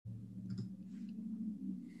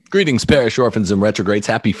Greetings, parish orphans and retrogrades.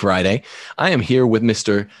 Happy Friday. I am here with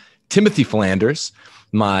Mr. Timothy Flanders,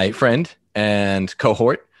 my friend and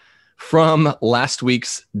cohort from last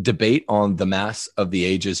week's debate on the Mass of the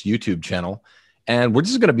Ages YouTube channel. And we're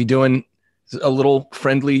just going to be doing a little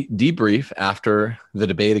friendly debrief after the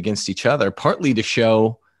debate against each other, partly to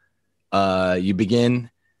show you begin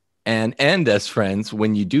and end as friends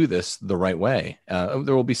when you do this the right way.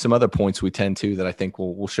 There will be some other points we tend to that I think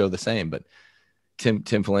will show the same, but Tim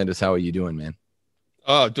Flanders, how are you doing, man?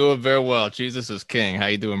 Oh, doing very well. Jesus is king. How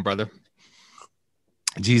you doing, brother?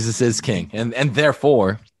 Jesus is king, and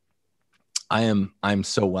therefore, I'm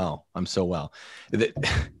so well. I'm so well.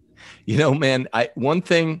 You know, man. One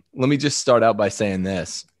thing. Let me just start out by saying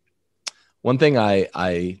this. One thing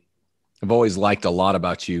I've always liked a lot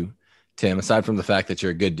about you, Tim. Aside from the fact that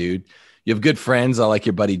you're a good dude, you have good friends. I like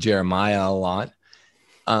your buddy Jeremiah a lot.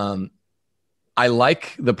 I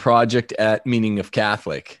like the project at Meaning of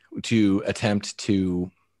Catholic to attempt to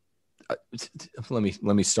let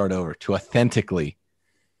me start over, to authentically,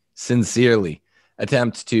 sincerely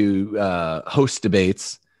attempt to host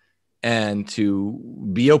debates and to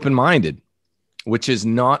be open-minded, which is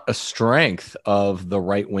not a strength of the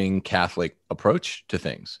right-wing Catholic approach to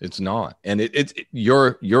things. It's not, and it's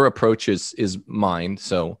your approach is mine.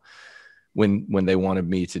 So when they wanted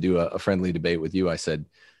me to do a friendly debate with you, I said,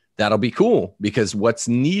 that'll be cool, because what's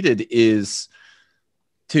needed is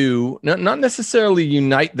to not necessarily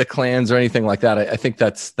unite the clans or anything like that. I think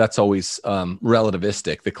that's always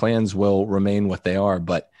relativistic. The clans will remain what they are,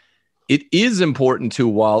 but it is important to,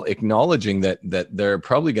 while acknowledging that there are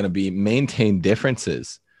probably going to be maintained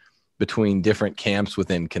differences between different camps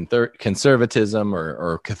within conservatism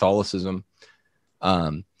or Catholicism,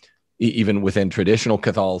 even within traditional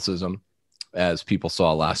Catholicism, as people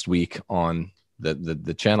saw last week on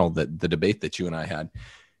the channel, the debate that you and I had.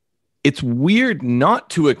 It's weird not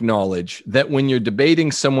to acknowledge that when you're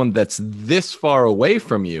debating someone that's this far away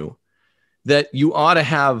from you, that you ought to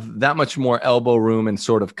have that much more elbow room and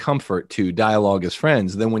sort of comfort to dialogue as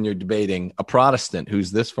friends than when you're debating a Protestant who's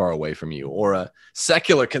this far away from you, or a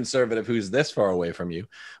secular conservative who's this far away from you,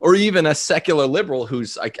 or even a secular liberal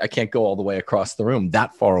who's, I can't go all the way across the room,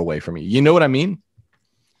 that far away from you. You know what I mean?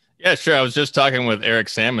 Yeah, sure. I was just talking with Eric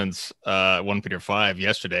Sammons, 1 Peter 5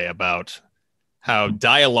 yesterday, about how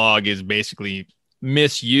dialogue is basically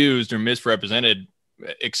misused or misrepresented,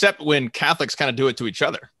 except when Catholics kind of do it to each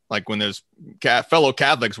other. Like when there's fellow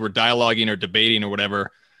Catholics, we're dialoguing or debating or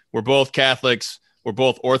whatever. We're both Catholics. We're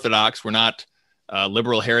both Orthodox. We're not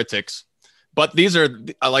liberal heretics. But these are,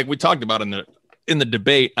 like we talked about in the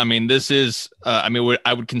debate. I mean, this is,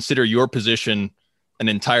 I would consider your position an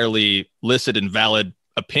entirely licit and valid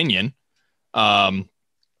opinion from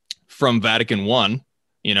Vatican I.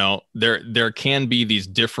 You know, there can be these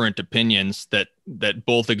different opinions that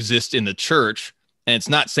both exist in the church, and it's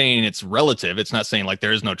not saying it's relative. It's not saying like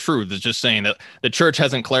there is no truth. It's just saying that the church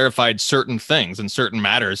hasn't clarified certain things, and certain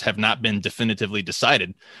matters have not been definitively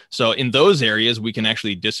decided. So in those areas, we can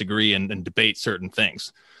actually disagree and debate certain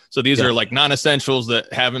things. So these are like non-essentials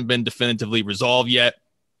that haven't been definitively resolved yet.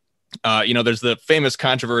 You know, there's the famous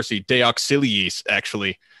controversy De Auxiliis,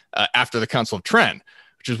 actually, after the Council of Trent,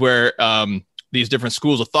 which is where these different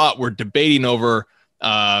schools of thought were debating over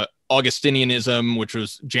Augustinianism, which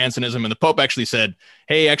was Jansenism. And the Pope actually said,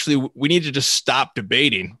 hey, actually, we need to just stop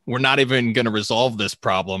debating. We're not even going to resolve this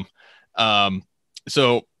problem.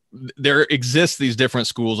 So there exists these different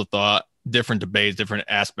schools of thought, different debates, different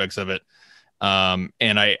aspects of it. And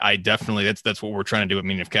I definitely, that's what we're trying to do at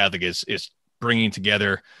Meaning of Catholic is bringing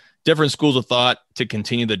together different schools of thought to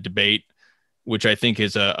continue the debate, which I think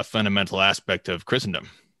is a fundamental aspect of Christendom.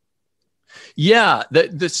 Yeah,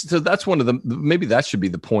 so that's one of the, maybe that should be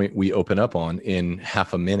the point we open up on in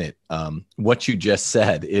half a minute. What you just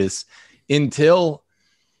said is until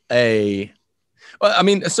let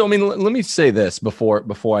me say this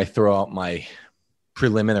before I throw out my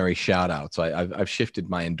preliminary shout outs. I've shifted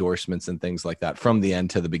my endorsements and things like that from the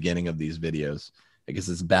end to the beginning of these videos. I guess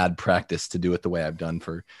it's bad practice to do it the way I've done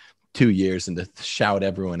for 2 years and to shout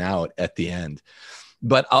everyone out at the end.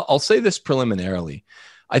 But I'll say this preliminarily.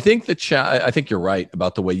 I think I think you're right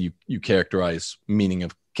about the way you characterize Meaning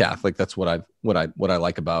of Catholic. That's what I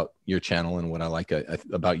like about your channel and what I like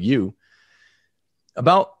about you.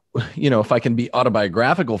 About, you know, if I can be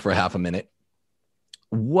autobiographical for half a minute,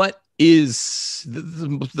 what is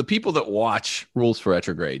the people that watch Rules for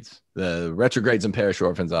Retrogrades, the retrogrades and parish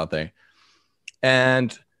orphans out there,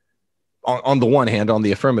 and on the one hand, on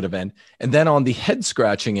the affirmative end, and then on the head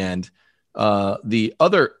scratching end, the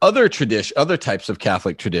other types of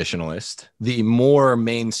Catholic traditionalist, the more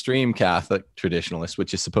mainstream Catholic traditionalist,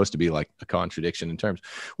 which is supposed to be like a contradiction in terms,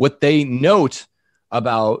 what they note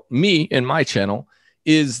about me and my channel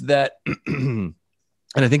is that, and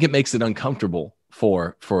I think it makes it uncomfortable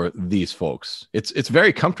for these folks. It's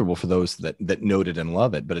very comfortable for those that note it and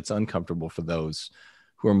love it, but it's uncomfortable for those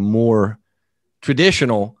who are more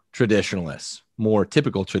traditionalists, more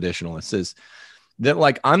typical traditionalists, is that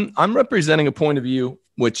like I'm representing a point of view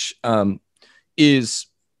which is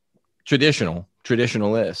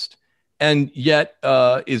traditionalist, and yet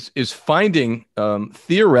is finding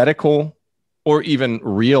theoretical or even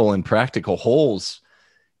real and practical holes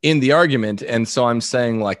in the argument. And so I'm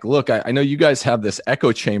saying, like, look, I know you guys have this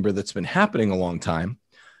echo chamber that's been happening a long time,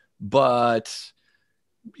 but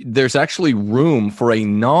there's actually room for a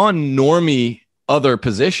non-normie other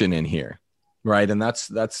position in here, right? And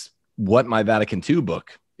that's what my Vatican II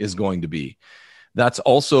book is going to be. That's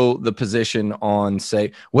also the position on,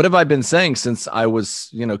 say, what have I been saying since I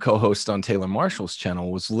was, co-host on Taylor Marshall's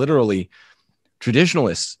channel, was literally,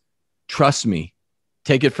 traditionalists, trust me,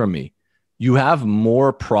 take it from me. You have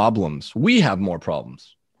more problems. We have more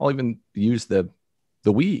problems. I'll even use the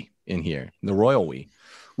we in here, the royal we.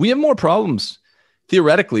 We have more problems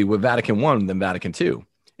theoretically with Vatican I than Vatican II.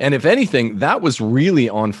 And if anything, that was really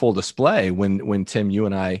on full display when Tim, you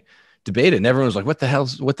and I debated, and everyone was like, what the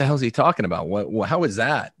hell's he talking about? How is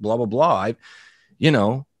that? Blah, blah, blah.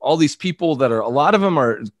 All these people that are, a lot of them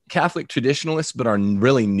are Catholic traditionalists, but are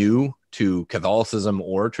really new to Catholicism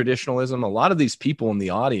or traditionalism. A lot of these people in the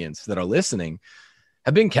audience that are listening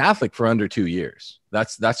have been Catholic for under 2 years.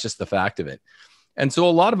 That's just the fact of it. And so a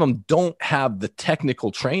lot of them don't have the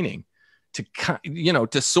technical training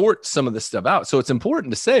to sort some of this stuff out. So it's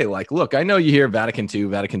important to say, like, look, I know you hear Vatican II,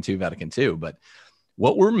 but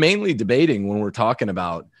what we're mainly debating when we're talking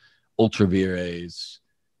about ultra vires,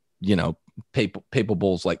 papal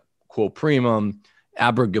bulls like Quo Primum,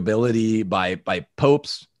 abrogability by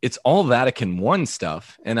popes, it's all Vatican I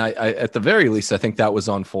stuff. And I at the very least, I think that was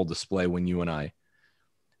on full display when you and I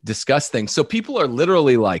discussed things. So people are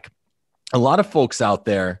literally like, a lot of folks out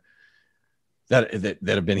there that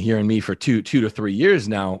have been hearing me for two to 3 years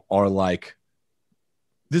now are like,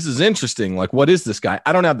 this is interesting. Like, what is this guy?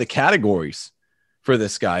 I don't have the categories for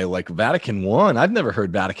this guy. Like Vatican I, I've never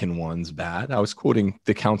heard Vatican I's bad. I was quoting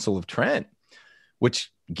the Council of Trent, which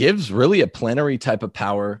gives really a plenary type of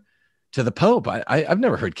power to the Pope. I've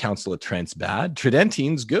never heard Council of Trent's bad.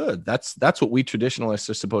 Tridentine's good. That's what we traditionalists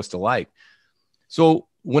are supposed to like. So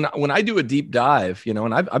when I do a deep dive,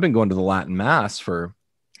 and I've been going to the Latin Mass for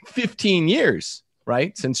 15 years,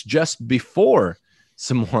 right? Since just before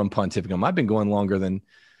Summorum Pontificum. I've been going longer than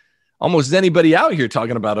almost anybody out here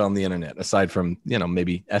talking about it on the internet, aside from,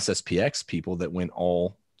 maybe SSPX people that went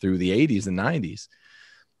all through the 80s and 90s.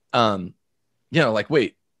 Like,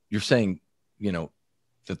 wait, you're saying,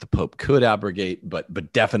 that the Pope could abrogate,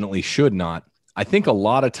 but definitely should not. I think a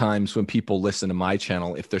lot of times when people listen to my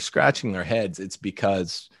channel, if they're scratching their heads, it's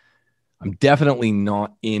because I'm definitely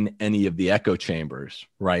not in any of the echo chambers,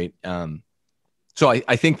 right? So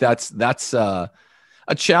I think that's a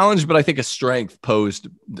challenge, but I think a strength posed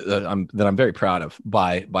that I'm very proud of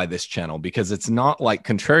by this channel, because it's not like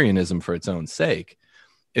contrarianism for its own sake.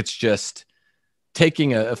 It's just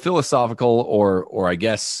taking a philosophical or I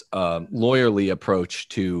guess lawyerly approach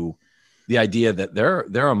to the idea that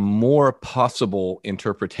there are more possible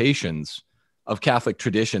interpretations of Catholic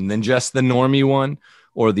tradition than just the normie one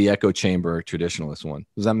or the echo chamber traditionalist one.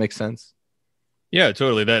 Does that make sense? Yeah,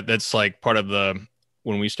 totally. That's like part of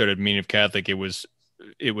when we started Meaning of Catholic, it was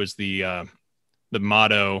the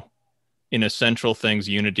motto: in essential things,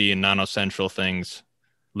 unity; in non-essential things,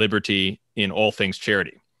 liberty; in all things,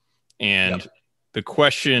 charity. And the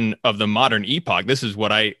question of the modern epoch, this is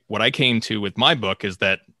what I came to with my book, is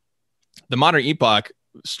that the modern epoch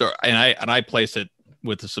and I placed it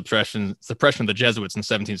with the suppression of the Jesuits in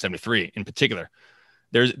 1773 in particular.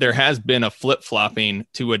 There has been a flip-flopping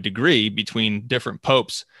to a degree between different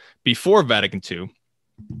popes before Vatican II,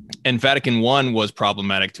 and Vatican I was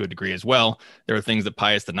problematic to a degree as well. There were things that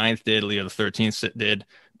Pius IX did, Leo XIII did,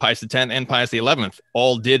 Pius X and Pius XI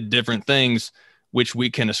all did different things, which we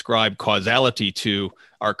can ascribe causality to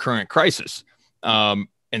our current crisis. And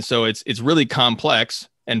so it's really complex,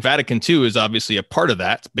 and Vatican II is obviously a part of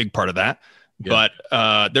that. It's a big part of that. Yeah.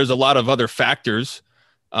 But there's a lot of other factors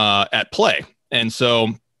at play. And so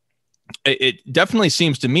it definitely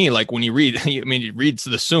seems to me like when you read, he reads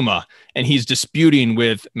the Summa and he's disputing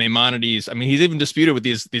with Maimonides. I mean, he's even disputed with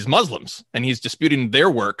these Muslims, and he's disputing their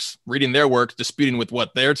works, reading their works, disputing with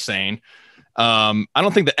what they're saying. I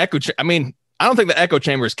don't think the echo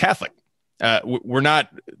chamber is Catholic. We're not,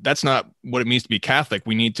 that's not what it means to be Catholic.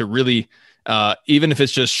 We need to really, even if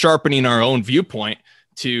it's just sharpening our own viewpoint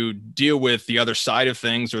to deal with the other side of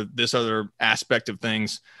things or this other aspect of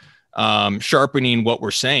things, sharpening what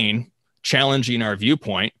we're saying, challenging our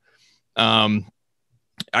viewpoint.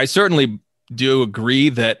 I certainly do agree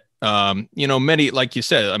that, many, like you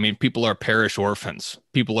said, I mean, people are parish orphans,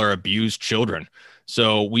 people are abused children.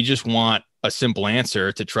 So we just want a simple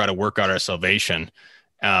answer to try to work out our salvation.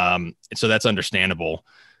 So that's understandable.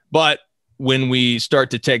 But when we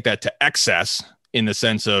start to take that to excess in the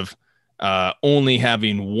sense of only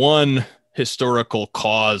having one historical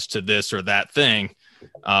cause to this or that thing,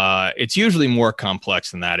 it's usually more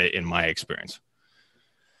complex than that in my experience.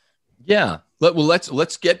 Yeah. Well,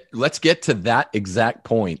 let's get to that exact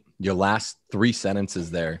point. Your last 3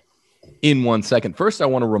 sentences there in 1 second. First, I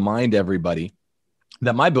want to remind everybody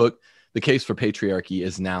that my book, The Case for Patriarchy,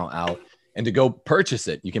 is now out. And to go purchase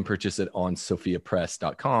it, you can purchase it on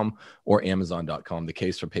sophiapress.com or amazon.com. The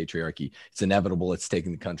Case for Patriarchy. It's inevitable. It's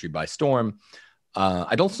taking the country by storm.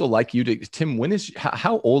 I'd also like you to, Tim,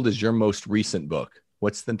 how old is your most recent book?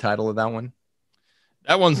 What's the title of that one?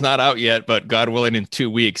 That one's not out yet, but God willing, in 2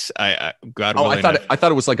 weeks, I thought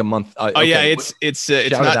it was like a month. Okay. Yeah, it's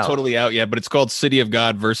not totally out yet, but it's called City of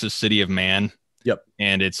God versus City of Man. Yep.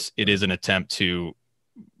 And it is an attempt to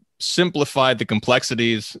simplify the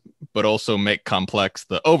complexities, but also make complex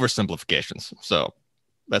the oversimplifications. So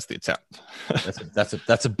that's the attempt.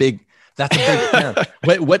 that's a big attempt.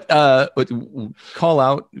 What call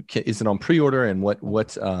out? Is it on pre-order, and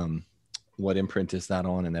what imprint is that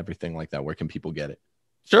on, and everything like that? Where can people get it?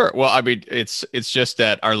 Sure. Well, I mean, it's just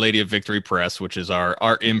at Our Lady of Victory Press, which is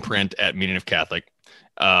our imprint at Meaning of Catholic.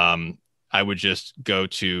 I would just go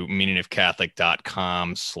to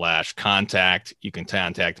meaningofcatholic.com/contact. You can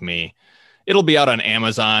contact me. It'll be out on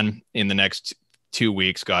Amazon in the next 2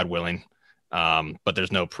 weeks, God willing. But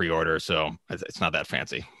there's no pre-order, so it's not that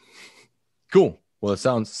fancy. Cool. Well, it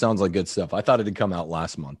sounds like good stuff. I thought it had come out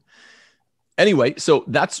last month. Anyway, so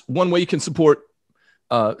that's one way you can support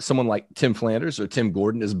someone like Tim Flanders or Tim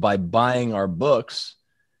Gordon, is by buying our books.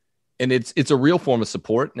 And it's a real form of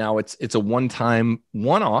support. Now it's a one-time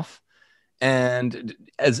one-off. And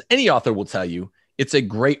as any author will tell you, it's a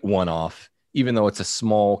great one-off, even though it's a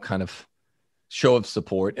small kind of show of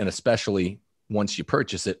support. And especially once you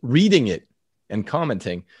purchase it, reading it and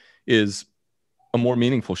commenting is a more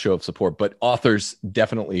meaningful show of support. But authors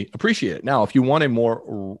definitely appreciate it. Now, if you want a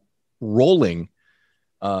more rolling,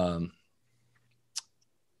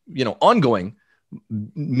 ongoing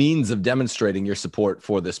means of demonstrating your support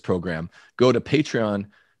for this program, go to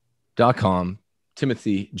patreon.com,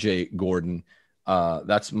 Timothy J. Gordon.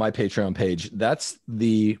 That's my Patreon page. That's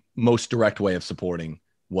the most direct way of supporting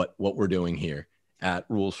what we're doing here at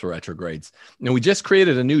Rules for Retrogrades. Now, we just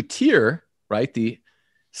created a new tier, right? The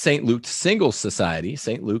St. Luke Singles Society.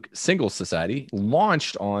 St. Luke Singles Society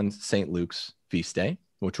launched on St. Luke's feast day,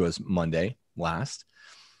 which was Monday last,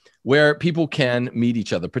 where people can meet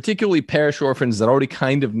each other, particularly parish orphans that already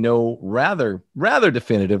kind of know rather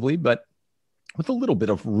definitively, but with a little bit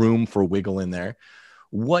of room for wiggle in there,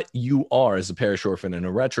 what you are as a parish orphan and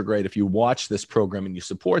a retrograde. If you watch this program and you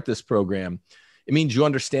support this program, it means you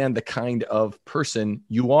understand the kind of person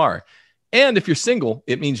you are. And if you're single,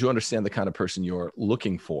 it means you understand the kind of person you're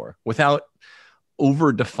looking for, without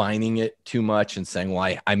over defining it too much and saying,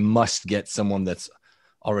 well, I must get someone that's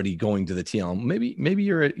already going to the TL. Maybe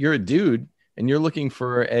you're a dude and you're looking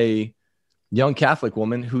for a young Catholic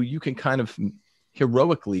woman who you can kind of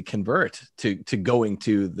heroically convert to going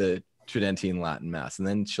to the Tridentine Latin Mass. And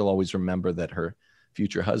then she'll always remember that her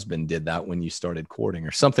future husband did that when you started courting,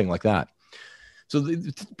 or something like that. So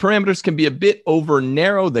the parameters can be a bit over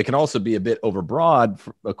narrow. They can also be a bit over broad,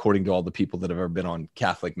 according to all the people that have ever been on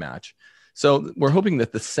Catholic Match. So we're hoping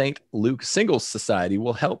that the St. Luke Singles Society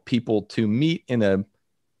will help people to meet in a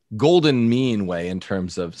golden mean way in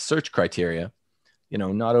terms of search criteria,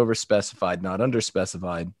 not overspecified, not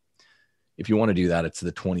underspecified. If you want to do that, it's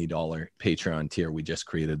the $20 Patreon tier. We just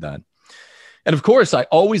created that. And of course, I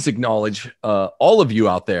always acknowledge all of you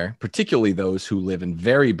out there, particularly those who live in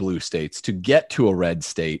very blue states. To get to a red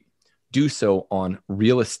state, do so on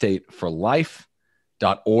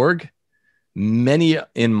realestateforlife.org. Many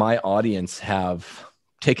in my audience have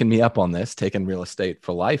taken me up on this, taken Real Estate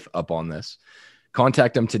for Life up on this.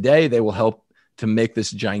 Contact them today. They will help to make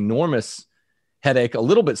this ginormous headache a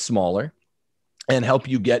little bit smaller and help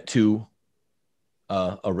you get to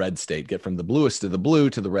a red state, get from the bluest of the blue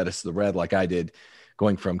to the reddest of the red, like I did,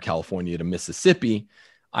 going from California to Mississippi.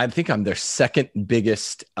 I think I'm their second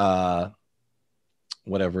biggest, whatever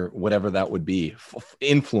that would be,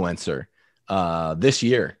 influencer this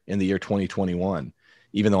year, in the year 2021,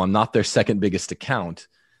 even though I'm not their second biggest account,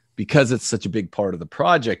 because it's such a big part of the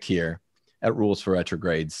project here at Rules for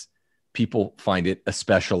Retrogrades. People find it,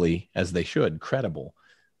 especially as they should, credible.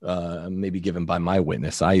 Maybe given by my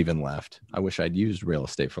witness. I even left. I wish I'd used Real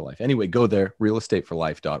Estate for Life. Anyway, go there,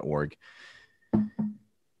 realestateforlife.org.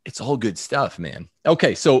 It's all good stuff, man.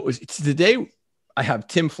 Okay, so today I have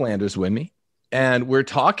Tim Flanders with me, and we're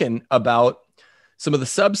talking about some of the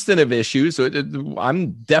substantive issues.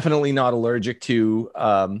 I'm definitely not allergic to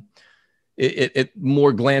it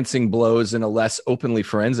more glancing blows in a less openly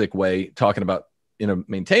forensic way, talking about in a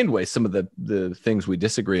maintained way some of the things we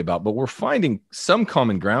disagree about, but we're finding some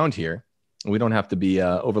common ground here. We don't have to be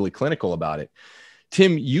overly clinical about it.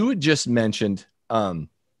 Tim, you had just mentioned the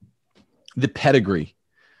pedigree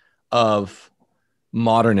of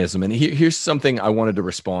modernism, and here's something I wanted to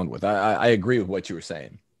respond with. I agree with what you were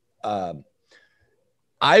saying.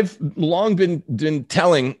 I've long been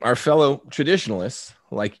telling our fellow traditionalists,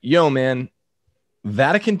 like, yo, man,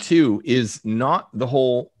 Vatican II is not the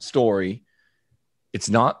whole story. It's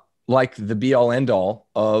not like the be all end all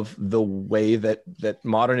of the way that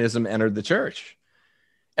modernism entered the church.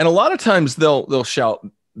 And a lot of times they'll shout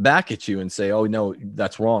back at you and say, oh, no,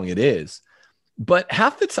 that's wrong. It is. But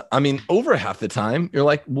half the time, I mean, over half the time, you're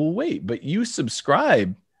like, well, wait, but you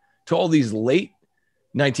subscribe to all these late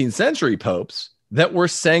 19th century popes that were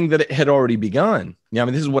saying that it had already begun. Yeah, I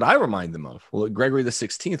mean, this is what I remind them of. Well, Gregory the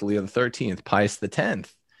 16th, Leo the 13th, Pius the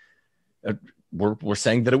 10th. We're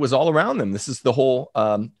saying that it was all around them. This is the whole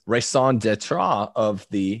raison d'etre of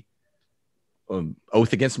the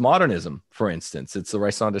oath against modernism, for instance. It's the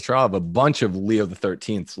raison d'etre of a bunch of Leo the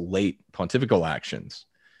 13th's late pontifical actions.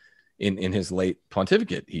 In his late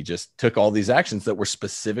pontificate, he just took all these actions that were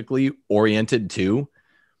specifically oriented to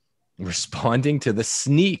responding to the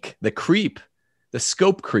sneak, the creep, the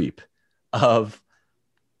scope creep of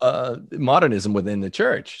modernism within the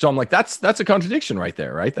church. So I'm like, that's a contradiction right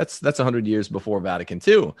there, right? That's 100 years before Vatican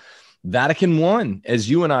II. Vatican I, as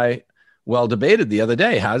you and I well debated the other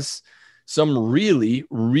day, has some really,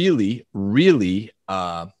 really, really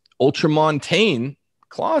ultramontane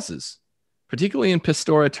clauses, particularly in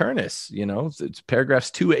Pistora Aeternis. You know, it's paragraphs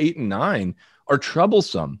 2, 8, and 9 are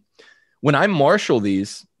troublesome. When I marshal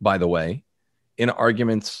these, by the way, in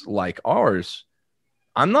arguments like ours,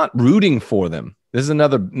 I'm not rooting for them. This is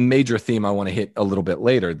another major theme I want to hit a little bit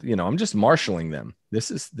later. You know, I'm just marshaling them.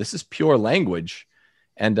 This is pure language.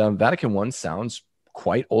 And Vatican I sounds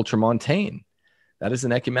quite ultramontane. That is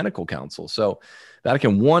an ecumenical council. So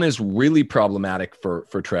Vatican I is really problematic for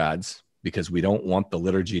trads because we don't want the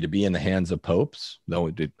liturgy to be in the hands of popes,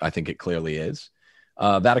 though I think it clearly is.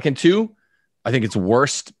 Vatican II, I think its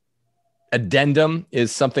worst addendum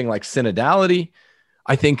is something like synodality.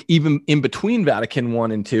 I think even in between Vatican I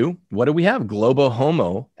and II, what do we have? Globo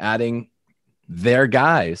Homo adding their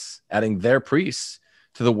guys, adding their priests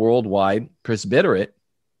to the worldwide presbyterate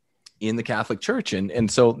in the Catholic Church. And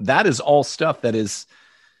so that is all stuff that is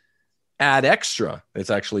ad extra. It's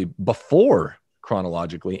actually before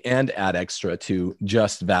chronologically and ad extra to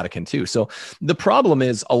just Vatican II. So the problem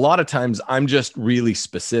is a lot of times I'm just really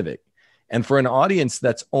specific. And for an audience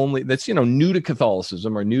that's new to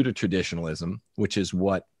Catholicism or new to traditionalism, which is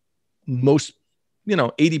what most,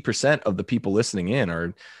 80% of the people listening in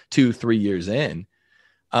are 2-3 years in,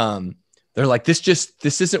 they're like, this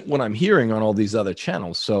isn't what I'm hearing on all these other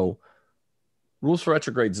channels. So Rules for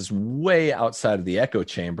Retrogrades is way outside of the echo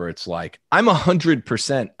chamber. It's like, I'm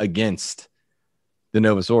 100% against the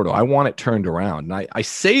Novus Ordo. I want it turned around. And I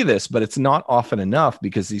say this, but it's not often enough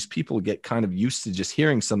because these people get kind of used to just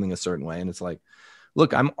hearing something a certain way. And it's like,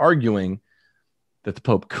 look, I'm arguing that the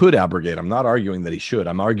Pope could abrogate. I'm not arguing that he should.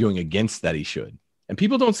 I'm arguing against that he should. And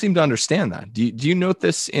people don't seem to understand that. Do you note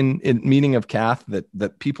this in Meaning of Cath,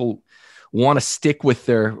 that people want to stick with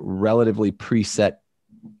their relatively preset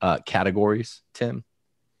categories, Tim?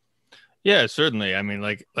 Yeah, certainly. I mean,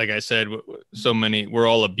 like I said, we're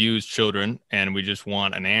all abused children, and we just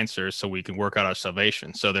want an answer so we can work out our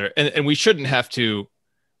salvation. So and we shouldn't have to.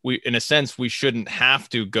 In a sense, we shouldn't have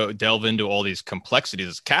to go delve into all these complexities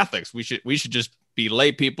as Catholics. We should just be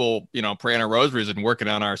lay people, praying our rosaries and working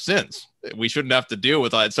on our sins. We shouldn't have to deal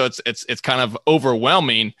with that. So it's kind of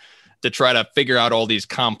overwhelming to try to figure out all these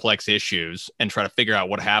complex issues and try to figure out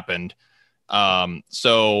what happened.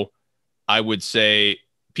 So I would say,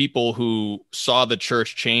 people who saw the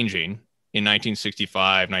church changing in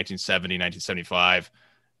 1965, 1970, 1975,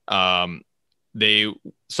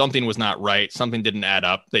 something was not right. Something didn't add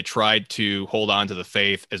up. They tried to hold on to the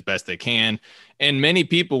faith as best they can. And many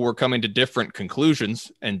people were coming to different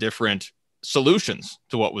conclusions and different solutions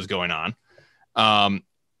to what was going on.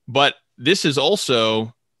 But this is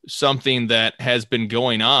also something that has been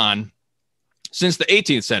going on since the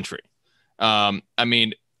 18th century. I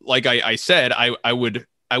mean, like I said, I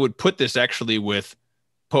would put this actually with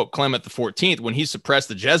Pope Clement XIV when he suppressed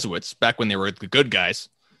the Jesuits back when they were the good guys.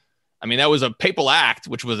 I mean, that was a papal act,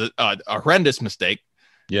 which was a horrendous mistake.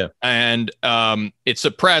 Yeah. And it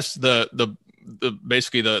suppressed the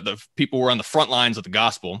basically the people who were on the front lines of the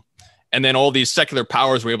gospel. And then all these secular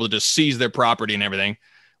powers were able to just seize their property and everything,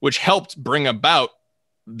 which helped bring about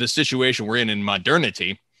the situation we're in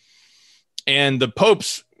modernity. And the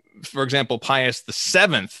popes, for example, Pius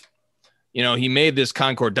VII, he made this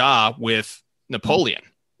concordat with Napoleon,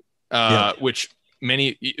 which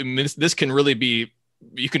this can really be,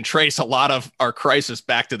 you can trace a lot of our crisis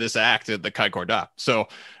back to this act of the concordat. So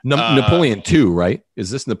Napoleon II, right? Is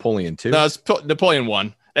this Napoleon II? No, it's Napoleon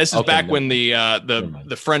I. This is back when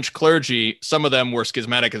the French clergy, some of them were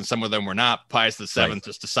schismatic and some of them were not. Pius VII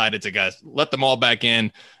just decided to, guys, let them all back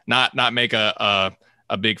in, not make a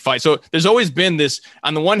big fight. So there's always been this,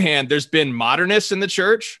 on the one hand, there's been modernists in the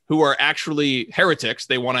church who are actually heretics.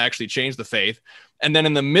 They want to actually change the faith. And then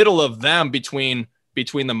in the middle of them, between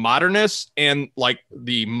the modernists and like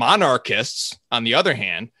the monarchists, on the other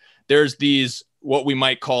hand, there's these, what we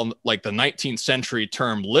might call like the 19th century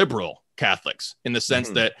term liberal Catholics, in the sense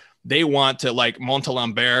that they want to, like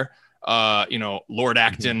Montalembert, Lord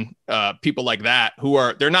Acton, people like that,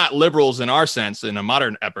 they're not liberals in our sense in a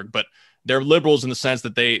modern epoch, but they're liberals in the sense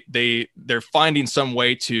that they're finding some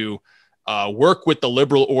way to work with the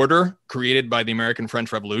liberal order created by the American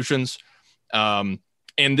French revolutions. And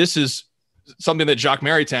this is something that Jacques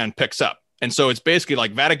Maritain picks up. And so it's basically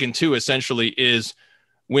like Vatican II essentially is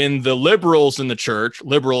when the liberals in the church,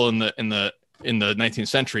 liberal in the 19th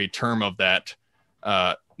century term of that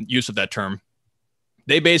use of that term,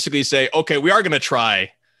 they basically say, okay, we are going to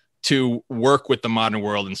try to work with the modern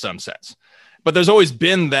world in some sense. But there's always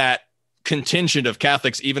been that contingent of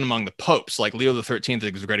Catholics, even among the popes, like Leo XIII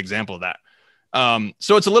is a great example of that.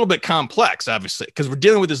 So it's a little bit complex, obviously, because we're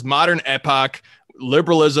dealing with this modern epoch,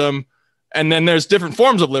 liberalism, and then there's different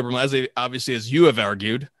forms of liberalism, as you have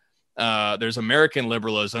argued. There's American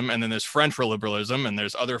liberalism, and then there's French liberalism, and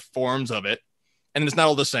there's other forms of it. And it's not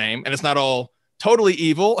all the same, and it's not all totally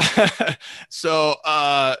evil. So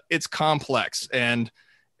it's complex, and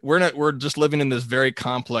we're just living in this very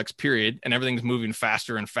complex period, and everything's moving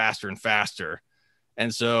faster and faster and faster.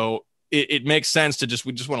 And so it makes sense to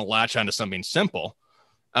we just want to latch onto something simple.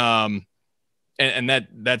 And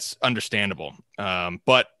that's understandable.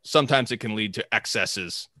 But sometimes it can lead to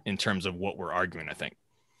excesses in terms of what we're arguing, I think.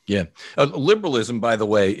 Yeah. Liberalism, by the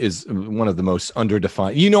way, is one of the most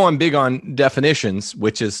underdefined. I'm big on definitions,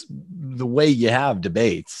 which is the way you have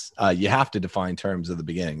debates. You have to define terms at the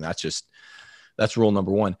beginning. That's rule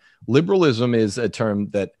number one. Liberalism is a term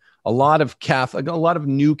that a lot of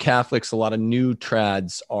new Catholics, a lot of new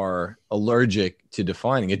trads are allergic to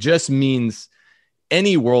defining. It just means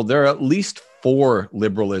any world. There are at least 4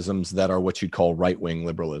 liberalisms that are what you'd call right-wing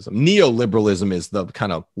liberalism. Neoliberalism is the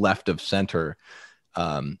kind of left of center,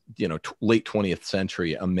 late 20th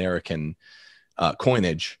century American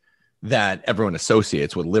coinage that everyone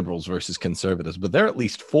associates with liberals versus conservatives. But there are at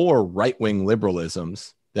least 4 right-wing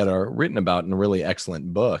liberalisms that are written about in a really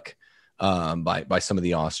excellent book by some of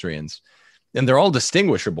the Austrians. And they're all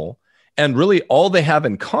distinguishable. And really all they have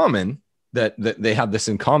in common, that they have this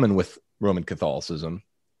in common with Roman Catholicism.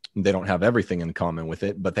 They don't have everything in common with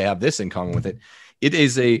it, but they have this in common with it. It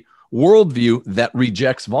is a worldview that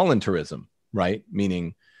rejects voluntarism, right?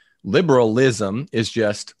 Meaning liberalism is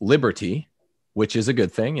just liberty, which is a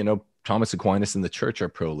good thing. Thomas Aquinas and the church are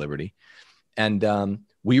pro-liberty. And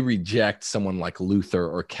we reject someone like Luther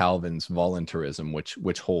or Calvin's voluntarism,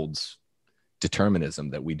 which holds determinism,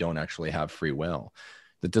 that we don't actually have free will.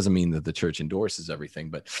 That doesn't mean that the church endorses everything,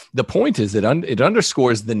 but the point is that it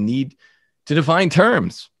underscores the need to define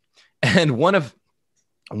terms. And one of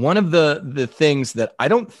the things that I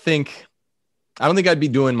don't think I'd be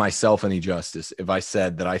doing myself any justice if I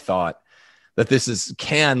said that I thought that this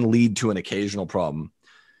can lead to an occasional problem.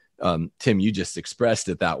 Tim, you just expressed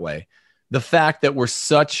it that way. The fact that we're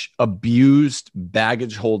such abused,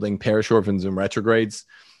 baggage-holding parish orphans and retrogrades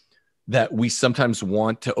that we sometimes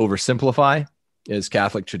want to oversimplify as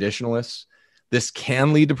Catholic traditionalists, this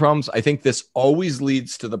can lead to problems. I think this always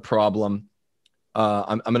leads to the problem.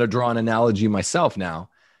 I'm going to draw an analogy myself now,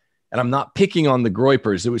 and I'm not picking on the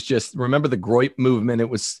Groypers. It was just, remember the Groyp movement? It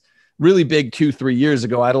was really big 2-3 years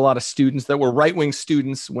ago. I had a lot of students that were right-wing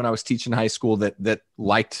students when I was teaching high school that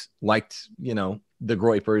liked the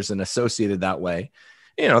Groypers and associated that way.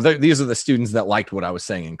 these are the students that liked what I was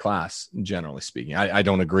saying in class, generally speaking. I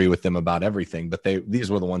don't agree with them about everything, but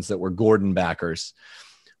these were the ones that were Gordon backers,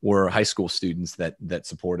 were high school students that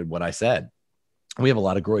supported what I said. We have a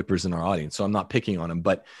lot of Groypers in our audience, so I'm not picking on them,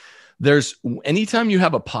 but anytime you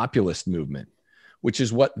have a populist movement, which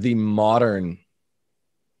is what the modern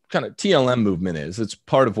kind of TLM movement is, it's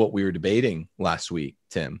part of what we were debating last week,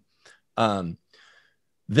 Tim.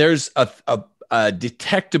 There's a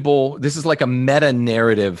detectable, this is like a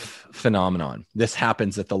meta-narrative phenomenon. This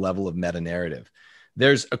happens at the level of meta-narrative.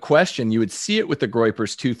 There's a question, you would see it with the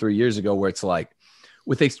Groypers 2-3 years ago, where it's like,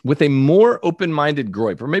 with a more open-minded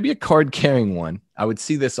Groyper, or maybe a card-carrying one, I would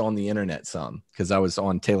see this on the internet some, because I was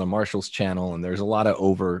on Taylor Marshall's channel, and there's a lot of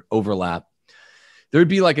overlap. There would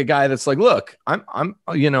be like a guy that's like, look, I'm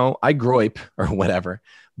I Groyp or whatever,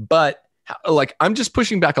 but like, I'm just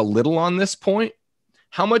pushing back a little on this point.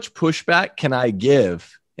 How much pushback can I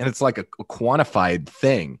give? And it's like a quantified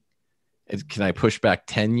thing. Can I push back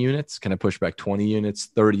 10 units? Can I push back 20 units,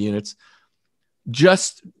 30 units?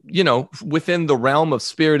 Just, within the realm of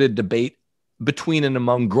spirited debate between and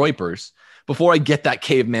among Groypers before I get that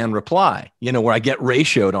caveman reply, where I get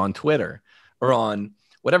ratioed on Twitter or on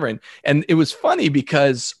whatever. And it was funny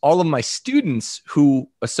because all of my students who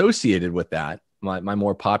associated with that, my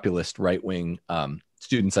more populist right-wing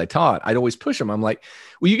students I taught, I'd always push them. I'm like,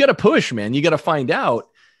 well, you got to push, man. You got to find out,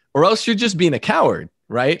 or else you're just being a coward,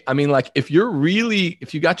 right? I mean, like, if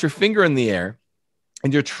you got your finger in the air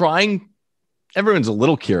and you're trying, everyone's a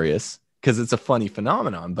little curious because it's a funny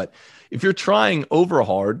phenomenon, but if you're trying over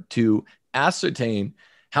hard to ascertain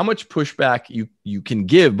how much pushback you can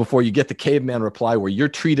give before you get the caveman reply where you're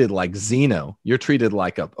treated like Xeno, you're treated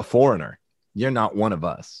like a foreigner, you're not one of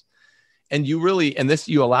us. And you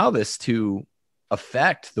allow this to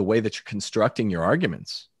affect the way that you're constructing your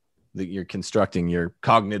arguments, that you're constructing your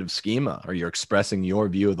cognitive schema, or you're expressing your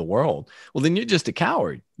view of the world. Well, then you're just a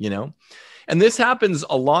coward, And this happens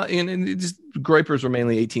a lot. And Groypers were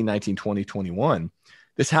mainly 18, 19, 20, 21.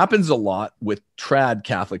 This happens a lot with trad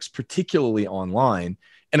Catholics, particularly online.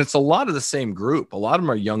 And it's a lot of the same group. A lot of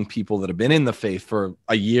them are young people that have been in the faith for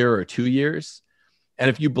a year or 2 years. And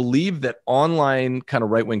if you believe that online kind of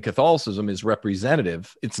right-wing Catholicism is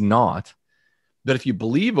representative, it's not. But if you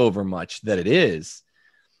believe over much that it is,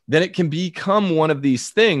 then it can become one of these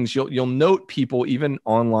things. You'll note people, even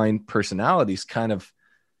online personalities, kind of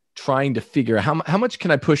trying to figure out how much can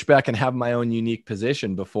I push back and have my own unique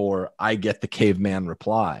position before I get the caveman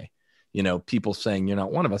reply. People saying you're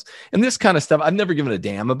not one of us. And this kind of stuff, I've never given a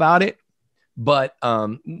damn about it. But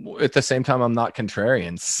at the same time, I'm not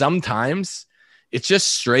contrarian. Sometimes it's just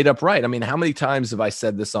straight up right. I mean, how many times have I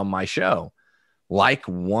said this on my show? Like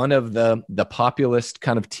one of the populist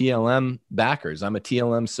kind of TLM backers. I'm a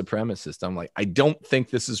TLM supremacist. I'm like, I don't think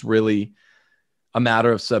this is really a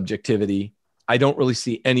matter of subjectivity. I don't really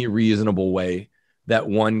see any reasonable way that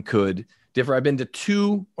one could differ. I've been to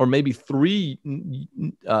 2 or maybe 3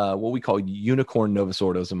 what we call unicorn Novus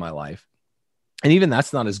Ordos in my life. And even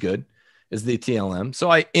that's not as good as the TLM.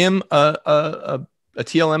 So I am a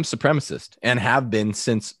TLM supremacist and have been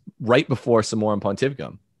since right before Summorum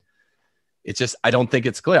Pontificum. It's just, I don't think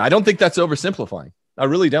it's clear. I don't think that's oversimplifying. I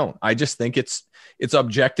really don't. I just think it's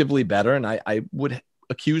objectively better. And I would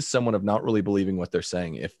accuse someone of not really believing what they're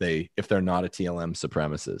saying if they're not a TLM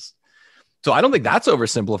supremacist. So I don't think that's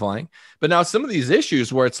oversimplifying. But now some of these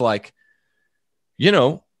issues where it's like,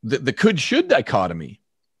 the could-should dichotomy.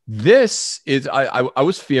 This is, I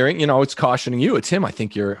was fearing, I was cautioning you. It's him. I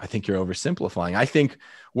think you're oversimplifying. I think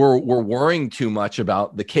we're worrying too much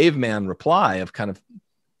about the caveman reply of kind of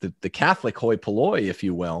the Catholic hoi polloi, if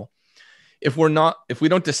you will, if we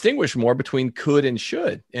don't distinguish more between could and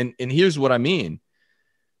should. And here's what I mean.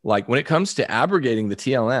 Like, when it comes to abrogating the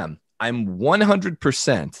TLM, I'm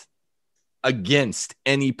 100% against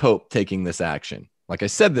any pope taking this action. Like, I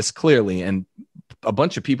said this clearly, and a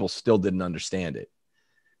bunch of people still didn't understand it.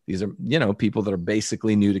 These are, people that are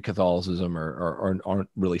basically new to Catholicism or aren't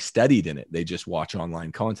really studied in it. They just watch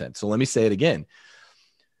online content. So let me say it again.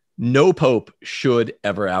 No pope should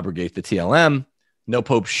ever abrogate the TLM. No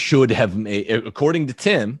pope should have made, according to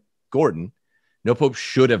Tim Gordon, no pope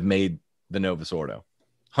should have made the Novus Ordo.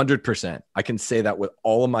 100%. I can say that with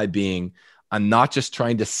all of my being. I'm not just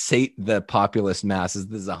trying to sate the populist masses.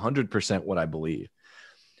 This is 100% what I believe.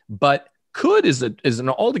 But could is an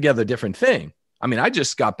altogether different thing. I mean, I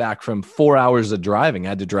just got back from 4 hours of driving. I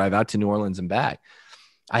had to drive out to New Orleans and back.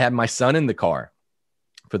 I had my son in the car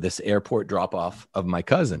for this airport drop off of my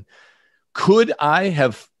cousin. Could I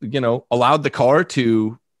have, allowed the car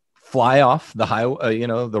to fly off the highway,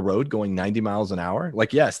 the road going 90 miles an hour?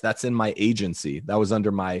 Like, yes, that's in my agency. That was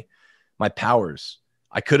under my powers.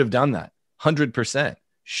 I could have done that 100%.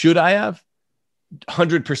 Should I have?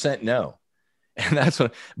 100% no. And that's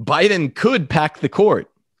what Biden could pack the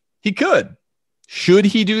court. He could. Should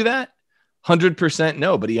he do that? 100%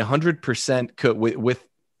 no, but he 100% could with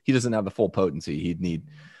he doesn't have the full potency. He'd need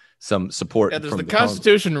some support. Yeah, does the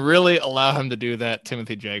Constitution really allow him to do that,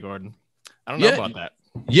 Timothy J. Gordon? I don't know about that.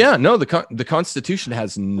 Yeah, no, the Constitution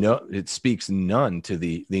has it speaks none to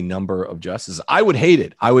the number of justices. I would hate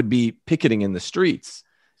it. I would be picketing in the streets.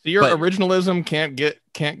 So your originalism can't get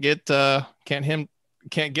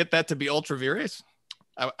that to be ultra vires?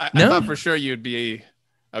 I thought for sure you'd be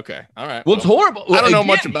okay. All right. Well, it's horrible. I don't know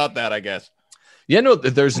much about that, I guess. Yeah, no,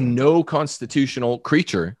 there's no constitutional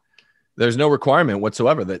creature. There's no requirement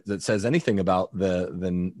whatsoever that says anything about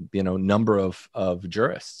the number of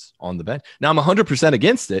jurists on the bench. Now I'm 100%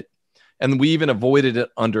 against it, and we even avoided it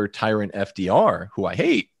under Tyrant FDR, who I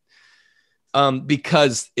hate,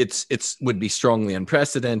 because it's would be strongly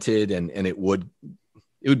unprecedented, and it would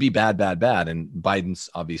be bad, and Biden's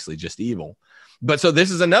obviously just evil. But so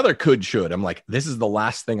this is another should. I'm like, this is the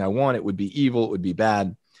last thing I want. It would be evil. It would be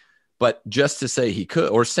bad. But just to say he could,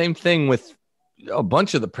 or same thing with a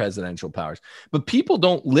bunch of the presidential powers. But people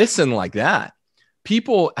don't listen like that.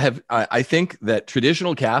 People have, I think that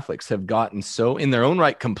traditional Catholics have gotten so in their own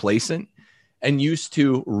right complacent and used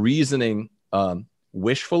to reasoning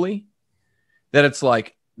wishfully that it's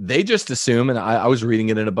like they just assume, and I was reading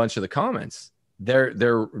it in a bunch of the comments,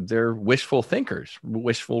 they're wishful thinkers,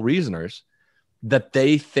 wishful reasoners, that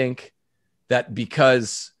they think that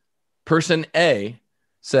because person A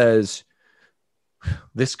says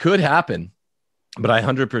this could happen, but I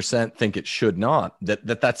 100% think it should not,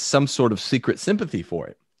 that's some sort of secret sympathy for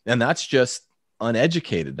it. And that's just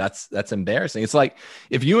uneducated. That's embarrassing. It's like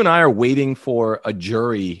if you and I are waiting for a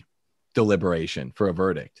jury deliberation for a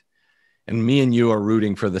verdict, and me and you are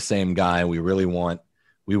rooting for the same guy. We really want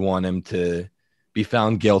him to be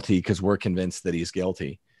found guilty because we're convinced that he's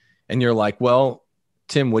guilty. And you're like, well,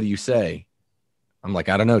 Tim, what do you say? I'm like,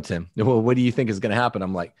 I don't know, Tim. Well, what do you think is going to happen?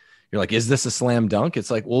 You're like, is this a slam dunk?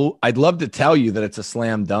 It's like, well, I'd love to tell you that it's a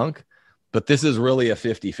slam dunk, but this is really a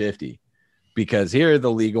 50-50 because here are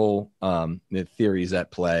the legal theories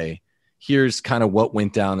at play. Here's kind of what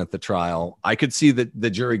went down at the trial. I could see the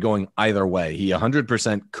jury going either way. He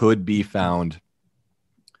 100% could be found.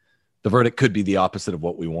 The verdict could be the opposite of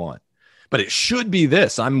what we want, but it should be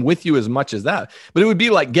this. I'm with you as much as that, but it would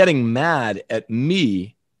be like getting mad at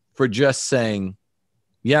me for just saying,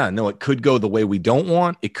 yeah, no, it could go the way we don't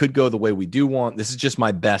want. It could go the way we do want. This is just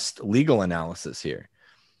my best legal analysis here.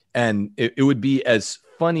 And it would be as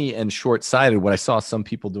funny and short-sighted what I saw some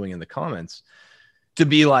people doing in the comments to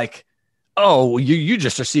be like, oh, you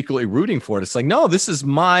just are secretly rooting for it. It's like, no, this is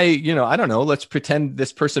my, I don't know. Let's pretend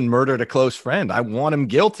this person murdered a close friend. I want him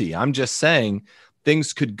guilty. I'm just saying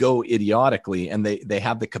things could go idiotically and they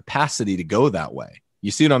have the capacity to go that way.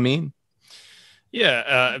 You see what I mean?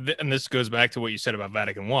 Yeah, and this goes back to what you said about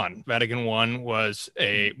Vatican I. Vatican I was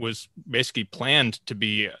basically planned to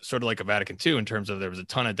be sort of like a Vatican II in terms of there was a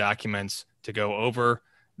ton of documents to go over.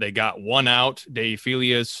 They got one out, Dei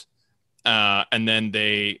Filius, and then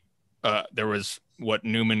there was what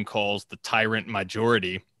Newman calls the tyrant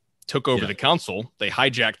majority, took over the council. They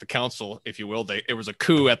hijacked the council, if you will. It was a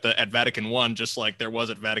coup at Vatican I, just like there was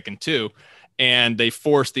at Vatican II. And they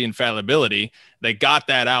forced the infallibility. They got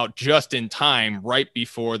that out just in time, right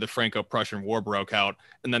before the Franco-Prussian War broke out.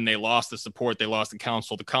 And then they lost the support. They lost the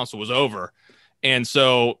council. The council was over. And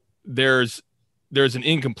so there's an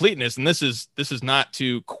incompleteness. And this is not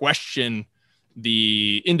to question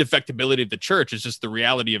the indefectibility of the church. It's just the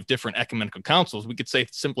reality of different ecumenical councils. We could say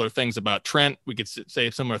similar things about Trent. We could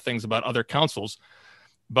say similar things about other councils.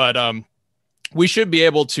 But we should be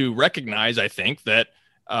able to recognize, I think, that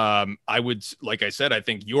like I said, I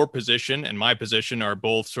think your position and my position are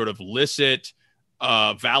both sort of licit,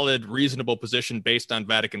 valid, reasonable position based on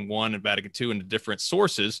Vatican I and Vatican II and the different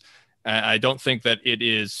sources. I don't think that it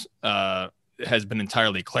has been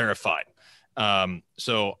entirely clarified.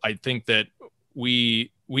 So I think that we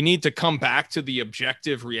need to come back to the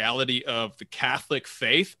objective reality of the Catholic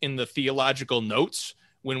faith in the theological notes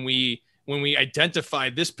when we identify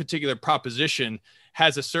this particular proposition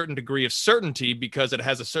has a certain degree of certainty because it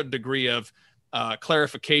has a certain degree of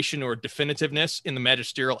clarification or definitiveness in the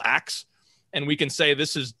magisterial acts. And we can say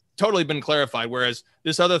this has totally been clarified, whereas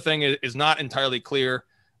this other thing is not entirely clear.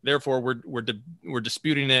 Therefore, we're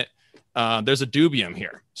disputing it. There's a dubium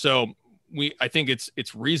here. So I think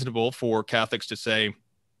it's reasonable for Catholics to say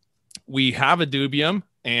we have a dubium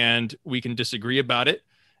and we can disagree about it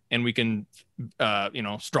and we can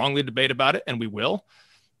strongly debate about it, and we will.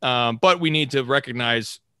 But we need to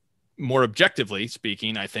recognize more objectively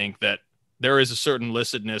speaking, I think that there is a certain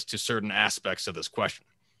licitness to certain aspects of this question.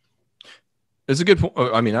 It's a good point.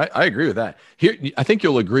 I mean, I agree with that. Here, I think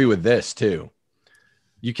you'll agree with this too.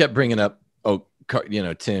 You kept bringing up,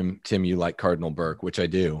 Tim, you like Cardinal Burke, which I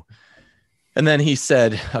do. And then he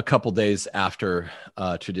said a couple days after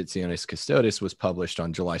Traditionis Custodes was published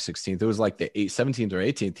on July 16th, it was like the 17th or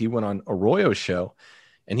 18th, he went on Arroyo's show,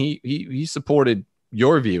 and he supported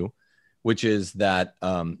your view, which is that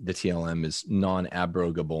the TLM is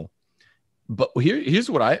non-abrogable. But here's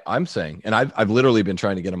what I'm saying, and I've literally been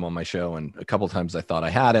trying to get him on my show, and a couple of times I thought I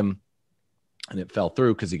had him, and it fell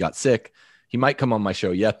through because he got sick. He might come on my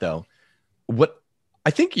show yet, though. What I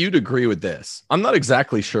think you'd agree with this. I'm not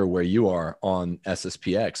exactly sure where you are on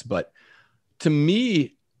SSPX, but to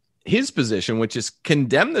me, his position, which is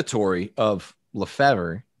condemnation of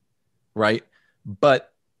Lefebvre, right,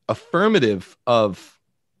 but affirmative of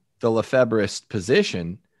the Lefebvrist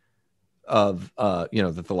position of,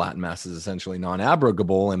 that the Latin Mass is essentially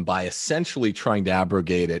non-abrogable, and by essentially trying to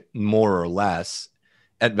abrogate it more or less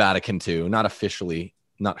at Vatican II, not officially,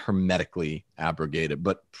 not hermetically abrogate it,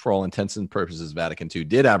 but for all intents and purposes, Vatican II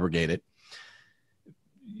did abrogate it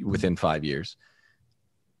within 5 years.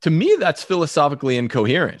 To me, that's philosophically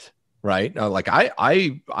incoherent, right?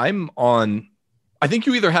 I'm on, I think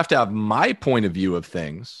you either have to have my point of view of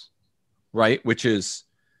things, right? Which is,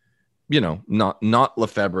 not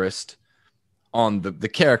Lefebvrist on the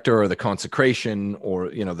character or the consecration or,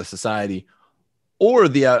 the society, or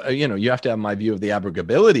you have to have my view of the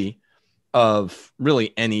abrogability of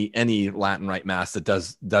really any Latin Rite Mass that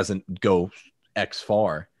doesn't go X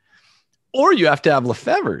far, or you have to have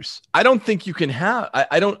Lefebvre's. I don't think you can have.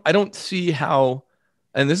 I don't see how.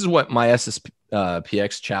 And this is what my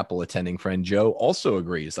SSPX chapel attending friend Joe also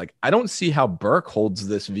agrees. Like, I don't see how Burke holds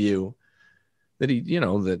this view that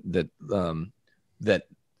that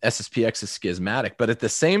SSPX is schismatic, but at the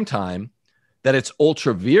same time that it's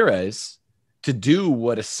ultra vires to do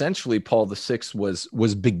what essentially Paul VI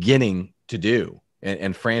was beginning to do.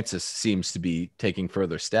 And Francis seems to be taking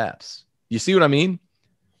further steps. You see what I mean?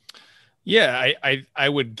 Yeah, I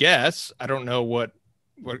would guess. I don't know what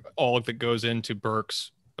all of that goes into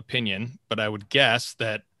Burke's opinion, but I would guess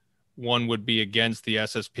that one would be against the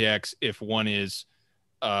SSPX if one is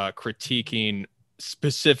critiquing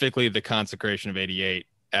specifically the consecration of 88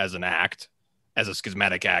 as an act, as a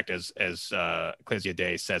schismatic act, as Ecclesia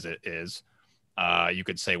Dei says it is. You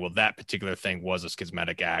could say, well, that particular thing was a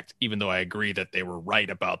schismatic act, even though I agree that they were right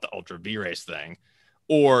about the ultra vires thing.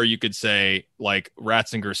 Or you could say, like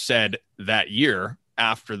Ratzinger said that year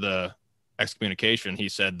after the excommunication, he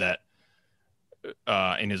said that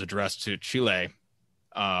in his address to Chile,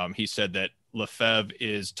 he said that Lefebvre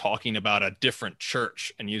is talking about a different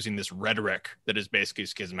church and using this rhetoric that is basically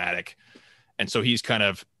schismatic. And so he's kind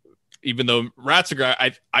of, even though Ratzinger,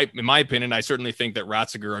 I in my opinion, I certainly think that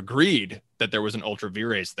Ratzinger agreed that there was an ultra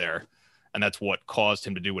vires there, and that's what caused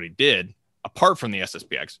him to do what he did, apart from the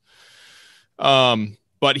SSPX.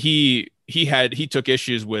 But he took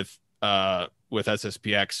issues with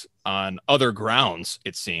SSPX on other grounds,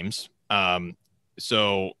 it seems.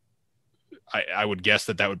 So I would guess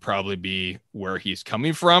that would probably be where he's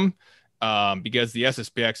coming from, because the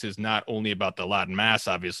SSPX is not only about the Latin Mass,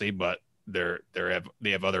 obviously, but they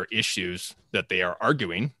have other issues that they are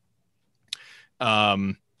arguing.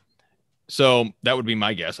 So that would be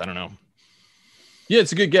my guess. I don't know. Yeah,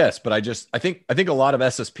 it's a good guess, but I think a lot of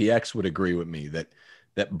SSPX would agree with me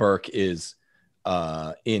that Burke is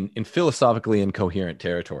in philosophically incoherent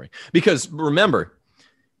territory. Because remember,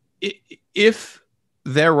 if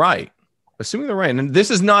they're right, assuming they're right, and this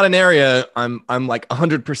is not an area I'm like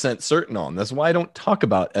 100% certain on. That's why I don't talk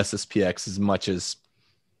about SSPX as much as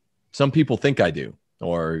some people think I do,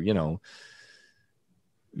 or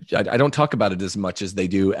I don't talk about it as much as they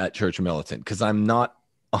do at Church Militant, because I'm not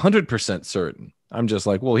 100% certain. I'm just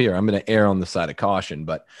like, well, here, I'm going to err on the side of caution.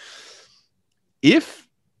 But if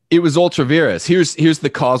it was ultra vires, here's the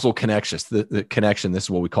causal connection. The connection, this is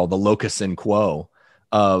what we call the locus in quo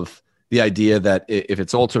of the idea that if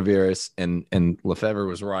it's ultra vires and Lefebvre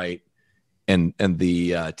was right, and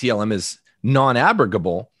the TLM is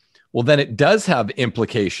non-abrogable, well, then it does have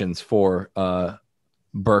implications for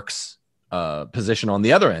Burke's position on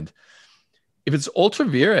the other end. If it's ultra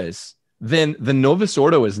vires, then the Novus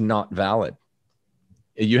Ordo is not valid.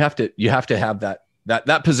 You have to have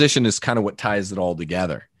that position is kind of what ties it all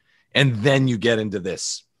together. And then you get into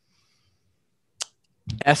this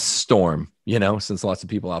S storm, since lots of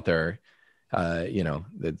people out there,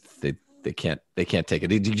 they can't take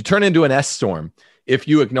it. You turn into an S storm if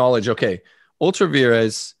you acknowledge, okay, ultra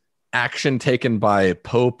vires, action taken by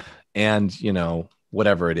Pope and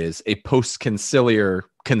whatever it is, a post-conciliar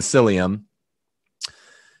concilium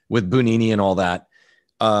with Bunini and all that,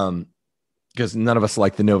 because none of us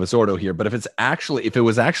like the Novus Ordo here. But if it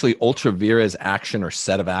was actually ultra vires action or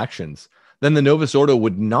set of actions, then the Novus Ordo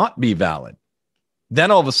would not be valid. Then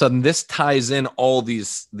all of a sudden, this ties in all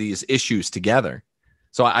these issues together.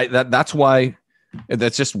 So that's why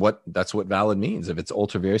that's what valid means. If it's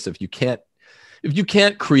ultra vires, if you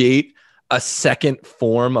can't create a second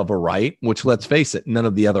form of a right, which, let's face it, none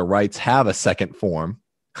of the other rights have a second form,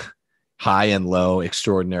 high and low,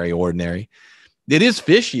 extraordinary, ordinary. It is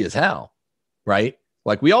fishy as hell, right?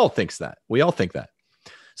 Like we all think that.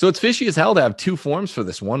 So it's fishy as hell to have two forms for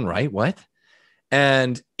this one right. What?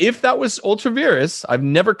 And if that was ultra vires, I've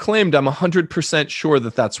never claimed I'm 100% sure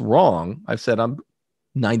that that's wrong. I've said I'm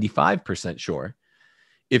 95% sure.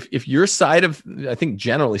 If your side of, I think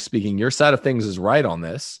generally speaking, your side of things is right on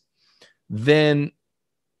this, then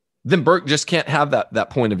Burke just can't have that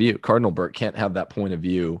point of view. Cardinal Burke can't have that point of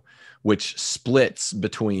view, which splits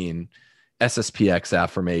between SSPX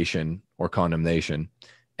affirmation or condemnation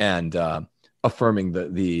and affirming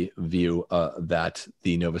the view that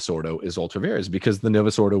the Novus Ordo is ultra vires, because the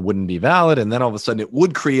Novus Ordo wouldn't be valid. And then all of a sudden it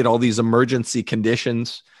would create all these emergency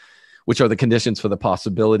conditions, which are the conditions for the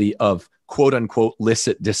possibility of quote unquote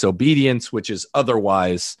licit disobedience, which is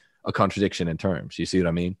otherwise a contradiction in terms. You see what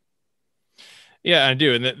I mean? Yeah, I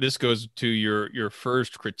do. And this goes to your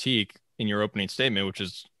first critique in your opening statement, which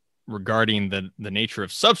is regarding the nature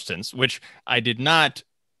of substance, which I did not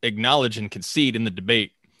acknowledge and concede in the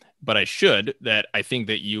debate, but I should, that I think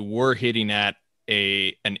that you were hitting at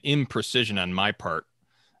an imprecision on my part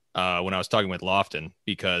when I was talking with Lofton,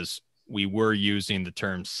 because we were using the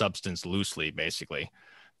term substance loosely, basically.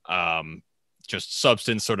 Just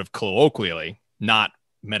substance sort of colloquially, not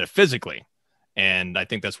metaphysically. And I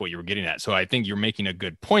think that's what you were getting at. So I think you're making a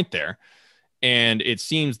good point there. And it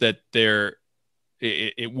seems that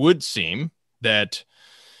it would seem that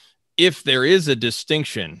if there is a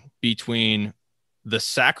distinction between the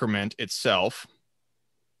sacrament itself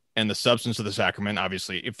and the substance of the sacrament,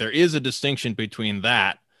 obviously, if there is a distinction between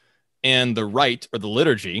that and the rite or the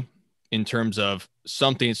liturgy in terms of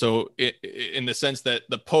something, so in the sense that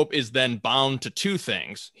the Pope is then bound to two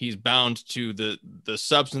things. He's bound to the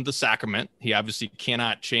substance of the sacrament. He obviously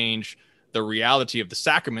cannot change the reality of the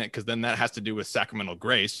sacrament, because then that has to do with sacramental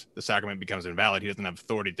grace. The sacrament becomes invalid. He doesn't have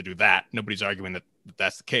authority to do that. Nobody's arguing that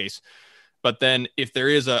that's the case. But then if there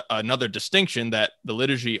is another distinction, that the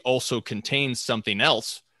liturgy also contains something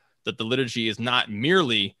else, that the liturgy is not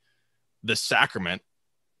merely the sacrament,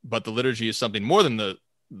 but the liturgy is something more than the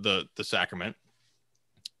sacrament,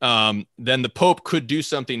 then the Pope could do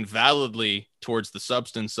something validly towards the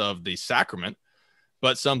substance of the sacrament,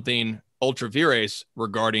 but something ultra vires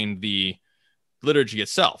regarding the liturgy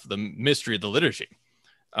itself, the mystery of the liturgy.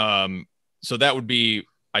 So that would be,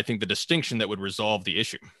 I think, the distinction that would resolve the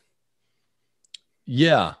issue.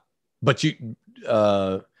 Yeah, but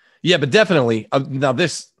but definitely. Now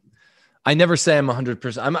this, I never say I'm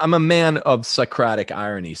 100%. I'm a man of Socratic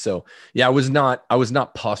irony. So yeah, I was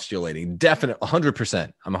not postulating. Definite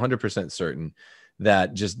 100%. I'm 100% certain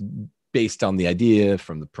that just based on the idea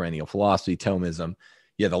from the perennial philosophy, Thomism,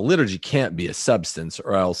 yeah, the liturgy can't be a substance,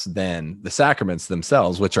 or else then the sacraments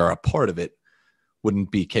themselves, which are a part of it,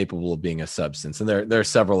 wouldn't be capable of being a substance. And there are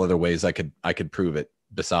several other ways I could prove it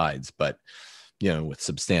besides, but with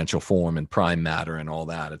substantial form and prime matter and all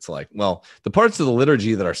that, it's like, well, the parts of the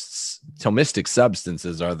liturgy that are Thomistic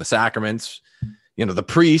substances are the sacraments. The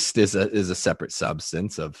priest is a separate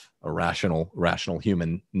substance of a rational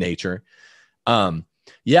human nature. I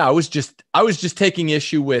was just taking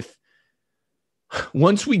issue with,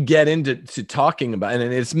 once we get into talking about,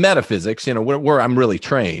 and it's metaphysics, where I'm really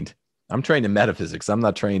trained. I'm trained in metaphysics. I'm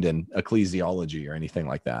not trained in ecclesiology or anything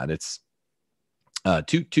like that. It's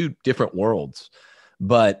two different worlds,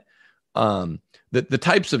 but the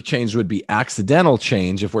types of change would be accidental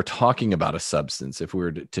change if we're talking about a substance, if we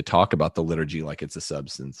were to talk about the liturgy like it's a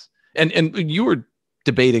substance. And you were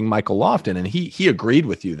debating Michael Lofton, and he agreed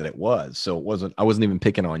with you that it was. So I wasn't even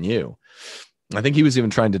picking on you. I think he was even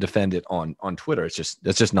trying to defend it on Twitter. It's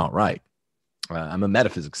just not right. I'm a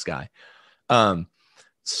metaphysics guy.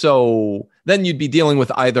 So then you'd be dealing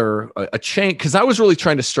with either a change, because I was really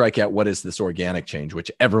trying to strike out what is this organic change, which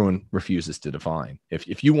everyone refuses to define.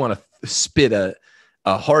 If you want to spit a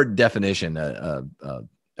hard definition,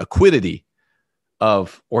 a quiddity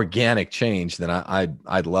of organic change, then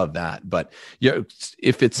I'd love that. But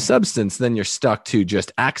if it's substance, then you're stuck to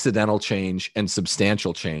just accidental change and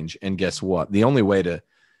substantial change. And guess what? The only way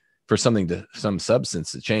for some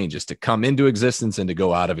substance to change is to come into existence and to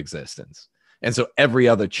go out of existence. And so every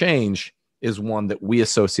other change is one that we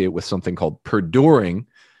associate with something called perduring,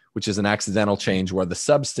 which is an accidental change where the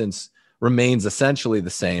substance remains essentially the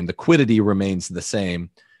same, the quiddity remains the same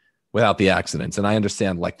without the accidents. And I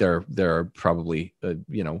understand, like, there are probably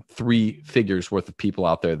 3 figures worth of people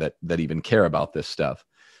out there that even care about this stuff,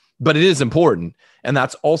 but it is important. And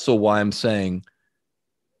that's also why I'm saying,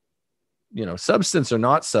 substance or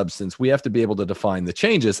not substance, we have to be able to define the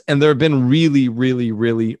changes. And there have been really, really,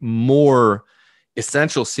 really more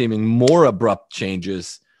essential seeming, more abrupt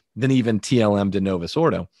changes than even TLM de Novus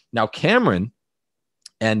Ordo. Now, Cameron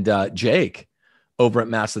and Jake over at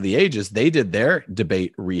Mass of the Ages, they did their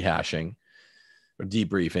debate rehashing or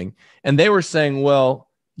debriefing, and they were saying, well,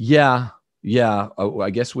 I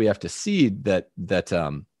guess we have to cede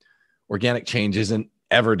that organic change isn't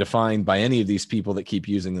ever defined by any of these people that keep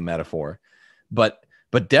using the metaphor, but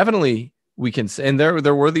definitely we can say, and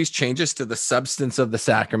there were these changes to the substance of the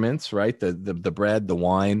sacraments, right? The bread, the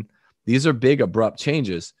wine. These are big, abrupt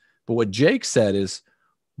changes. But what Jake said is,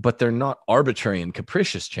 but they're not arbitrary and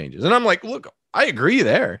capricious changes. And I'm like, look, I agree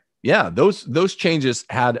there. Yeah, those changes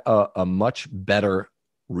had a much better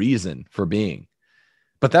reason for being.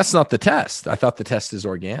 But that's not the test. I thought the test is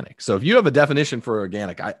organic. So if you have a definition for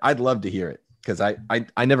organic, I'd love to hear it, because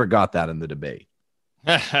I never got that in the debate.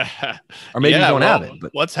 Or maybe you don't have it.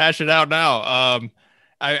 But let's hash it out now.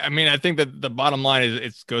 I mean, I think that the bottom line is,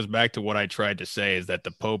 it goes back to what I tried to say, is that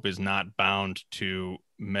the Pope is not bound to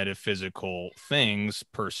metaphysical things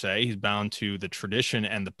per se. He's bound to the tradition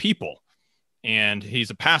and the people, and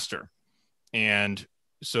he's a pastor. And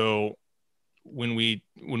so when we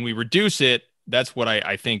reduce it, that's what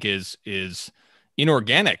I think is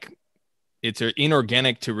inorganic. It's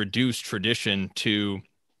inorganic to reduce tradition to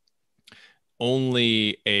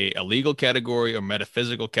only a legal category or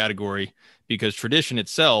metaphysical category, because tradition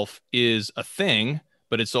itself is a thing,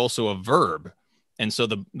 but it's also a verb. And so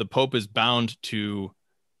the Pope is bound to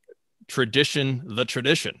the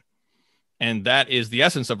tradition. And that is the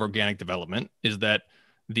essence of organic development, is that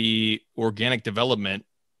the organic development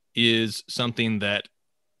is something that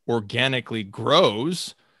organically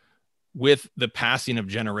grows with the passing of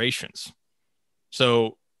generations.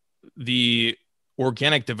 So the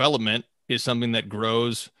organic development is something that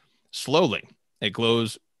grows slowly. It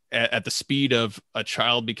grows at the speed of a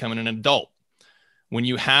child becoming an adult. When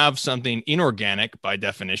you have something inorganic, by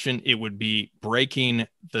definition, it would be breaking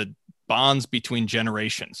the bonds between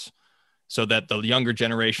generations, so that the younger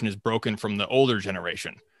generation is broken from the older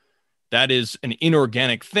generation. That is an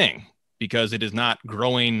inorganic thing, because it is not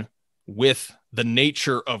growing with the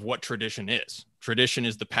nature of what tradition is. Tradition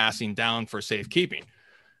is the passing down for safekeeping.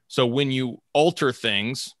 So when you alter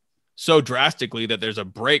things so drastically that there's a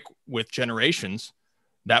break with generations,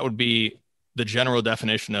 that would be the general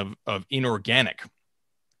definition of inorganic.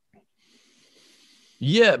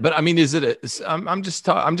 Yeah, but I mean, is it I'm just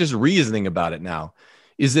reasoning about it now.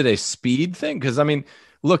 Is it a speed thing? Because I mean,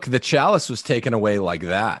 look, the chalice was taken away like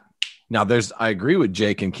that. Now I agree with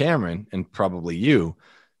Jake and Cameron, and probably you,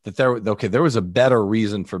 that there was a better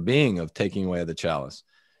reason for being of taking away the chalice.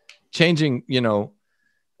 Changing,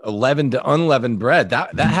 leavened to unleavened bread,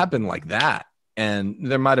 that happened like that. And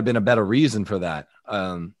there might have been a better reason for that.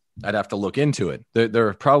 I'd have to look into it. There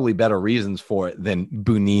are probably better reasons for it than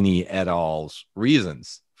Bunini et al.'s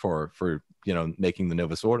reasons for making the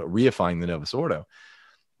Novus Ordo, reifying the Novus Ordo.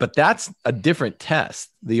 But that's a different test.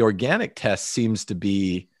 The organic test seems to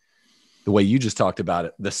be the way you just talked about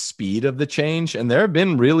it, the speed of the change. And there have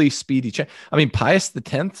been really speedy change. I mean, Pius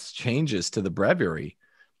X's changes to the breviary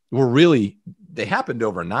they happened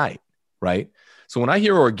overnight, right? So when I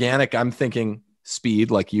hear organic, I'm thinking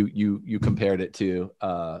speed, like you compared it to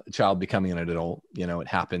a child becoming an adult. It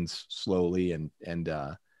happens slowly and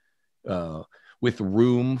with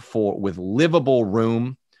livable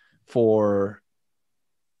room for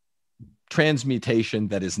transmutation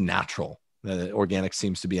that is natural. Organic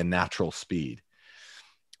seems to be a natural speed.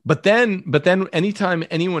 But then anytime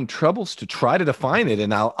anyone troubles to try to define it,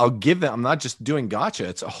 and I'll give them, I'm not just doing gotcha.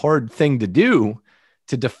 It's a hard thing to do,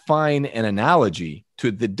 to define an analogy,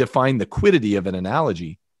 to define the quiddity of an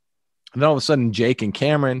analogy. And then all of a sudden, Jake and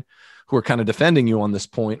Cameron, who are kind of defending you on this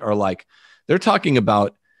point, are like, they're talking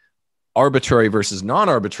about arbitrary versus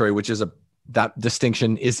non-arbitrary, which is that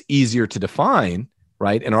distinction is easier to define,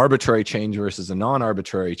 right? An arbitrary change versus a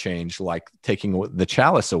non-arbitrary change, like taking the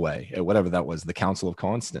chalice away, whatever that was, the Council of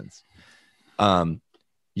Constance.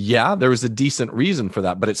 Yeah, there was a decent reason for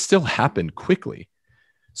that, but it still happened quickly.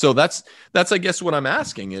 So that's I guess what I'm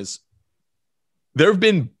asking is, there have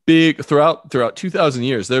been big throughout 2,000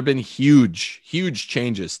 years, there have been huge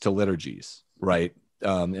changes to liturgies, right?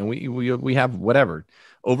 And we have whatever,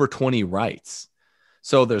 over 20 rites.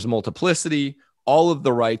 So there's multiplicity. All of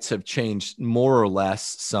the rites have changed more or less.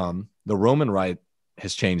 Some, the Roman rite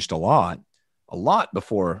has changed a lot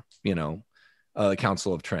before, the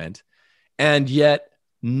Council of Trent. And yet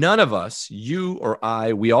none of us, you or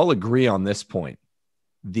I, we all agree on this point.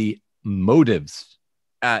 The motives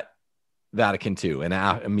at Vatican II and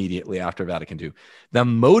immediately after Vatican II, the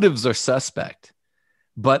motives are suspect,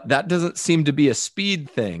 but that doesn't seem to be a speed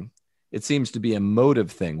thing. It seems to be a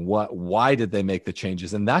motive thing. Why did they make the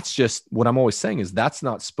changes? And that's just what I'm always saying is that's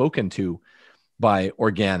not spoken to by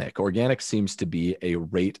organic. Organic seems to be a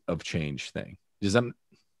rate of change thing. Does that,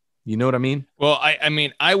 you know what I mean? Well, I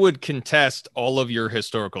mean, I would contest all of your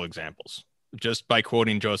historical examples just by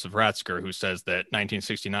quoting Joseph Ratzinger, who says that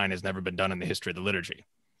 1969 has never been done in the history of the liturgy.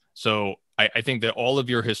 So I think that all of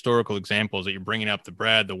your historical examples that you're bringing up, the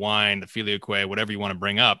bread, the wine, the filioque, whatever you want to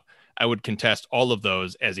bring up, I would contest all of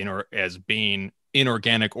those as being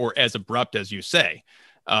inorganic or as abrupt as you say.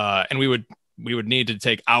 And we would need to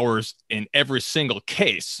take hours in every single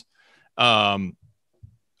case of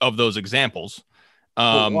those examples.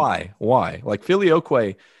 Why? Like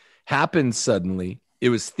filioque happened suddenly. It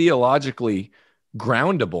was theologically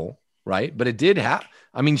groundable, right? But it did have,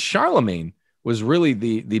 Charlemagne was really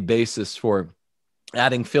the basis for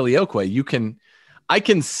adding filioque. I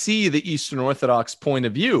can see the Eastern Orthodox point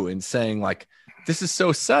of view in saying like, this is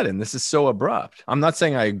so sudden. This is so abrupt. I'm not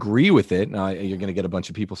saying I agree with it. Now you're going to get a bunch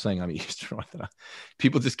of people saying I'm Eastern Orthodox.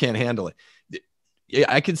 People just can't handle it.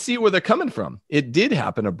 I can see where they're coming from. It did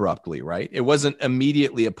happen abruptly, right? It wasn't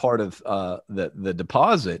immediately a part of the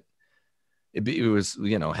deposit. It was,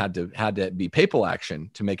 had to be papal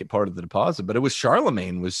action to make it part of the deposit. But it was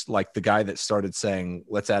Charlemagne was like the guy that started saying,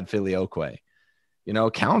 let's add filioque.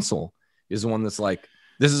 Council is the one that's like,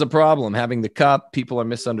 this is a problem. Having the cup, people are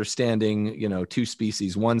misunderstanding, two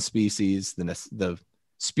species, one species, the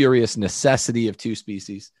spurious necessity of two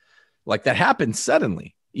species. Like that happened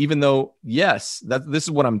suddenly. Even though, yes, this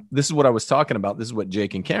is what I was talking about. This is what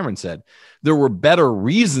Jake and Cameron said. There were better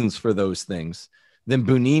reasons for those things than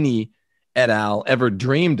Bugnini et al. Ever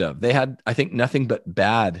dreamed of. They had, I think, nothing but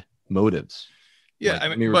bad motives.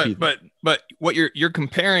 Yeah, but what you're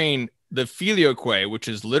comparing the filioque, which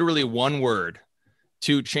is literally one word,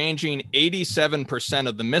 to changing 87%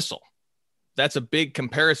 of the missal. That's a big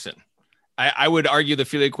comparison. I would argue the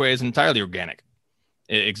filioque is entirely organic.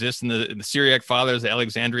 It exists in the Syriac Fathers, the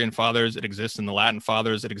Alexandrian Fathers. It exists in the Latin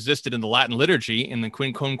Fathers. It existed in the Latin liturgy, in the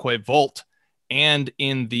Quincunque Volt, and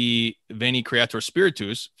in the Veni Creator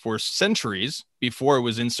Spiritus for centuries before it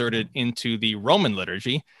was inserted into the Roman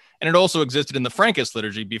liturgy. And it also existed in the Frankist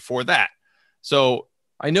liturgy before that. So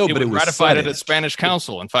I know, but it was ratified at the Spanish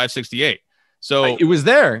Council in 568. So it was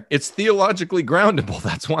there. It's theologically groundable.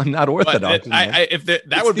 That's why I'm not Orthodox.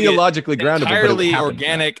 That would be theologically groundable, entirely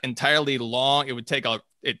organic, entirely long.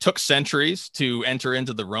 It took centuries to enter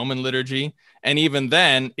into the Roman liturgy, and even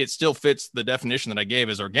then, it still fits the definition that I gave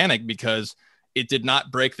as organic because it did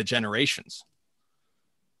not break the generations.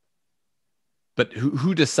 But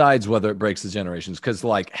who decides whether it breaks the generations? Because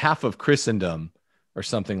like half of Christendom, or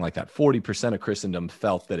something like that, 40% of Christendom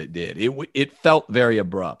felt that it did. It felt very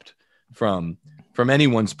abrupt. From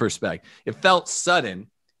anyone's perspective, it felt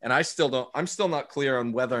sudden, and I'm still not clear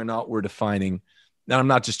on whether or not we're defining. Now, I'm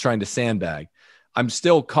not just trying to sandbag. I'm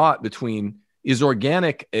still caught between, is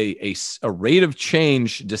organic a rate of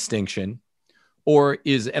change distinction, or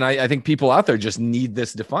and I think people out there just need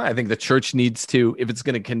this defined. I think the church needs to, if it's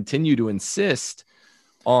going to continue to insist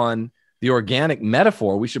on the organic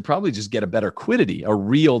metaphor, we should probably just get a better quiddity, a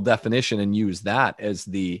real definition, and use that as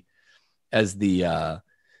the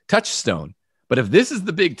touchstone. But if this is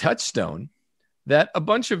the big touchstone that a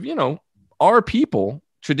bunch of, our people,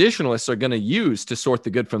 traditionalists, are going to use to sort the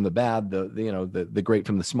good from the bad, the great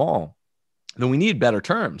from the small, then we need better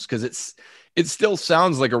terms, because it still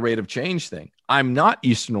sounds like a rate of change thing. I'm not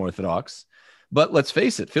Eastern Orthodox, but let's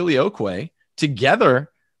face it, filioque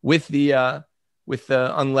together with the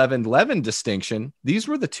unleavened leaven distinction, these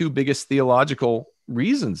were the two biggest theological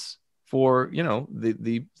reasons for,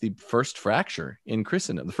 the first fracture in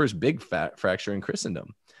Christendom, the first big fracture in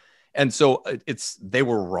Christendom. And so they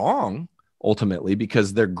were wrong ultimately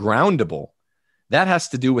because they're groundable. That has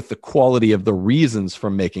to do with the quality of the reasons for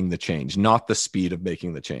making the change, not the speed of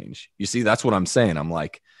making the change. You see, that's what I'm saying. I'm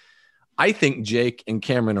like, I think Jake and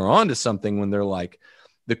Cameron are onto something when they're like,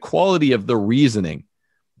 the quality of the reasoning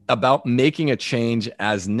about making a change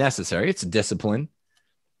as necessary. It's discipline.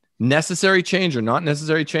 Necessary change or not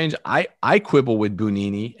necessary change. I quibble with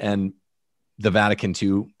Bugnini and the Vatican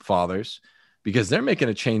II fathers because they're making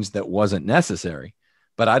a change that wasn't necessary.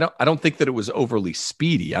 But I don't think that it was overly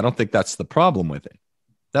speedy. I don't think that's the problem with it.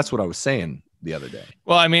 That's what I was saying the other day.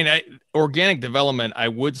 Well, I mean, organic development, I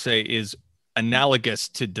would say, is analogous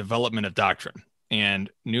to development of doctrine. And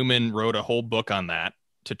Newman wrote a whole book on that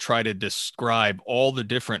to try to describe all the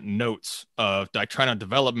different notes of doctrinal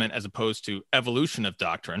development as opposed to evolution of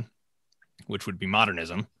doctrine, which would be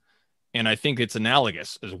modernism. And I think it's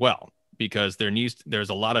analogous as well, because there's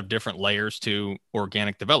a lot of different layers to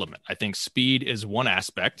organic development. I think speed is one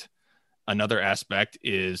aspect. Another aspect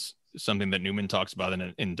is something that Newman talks about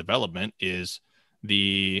in development is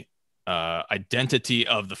the identity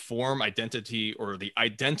of the form, identity or the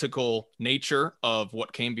identical nature of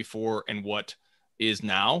what came before and what is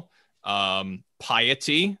now.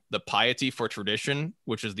 Piety, the piety for tradition,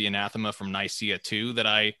 which is the anathema from Nicaea 2 that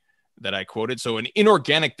I quoted. So an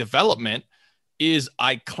inorganic development is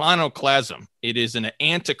iconoclasm. It is an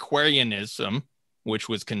antiquarianism, which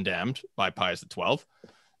was condemned by Pius XII.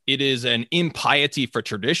 It is an impiety for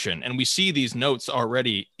tradition. And we see these notes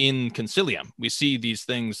already in Concilium. We see these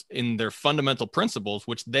things in their fundamental principles,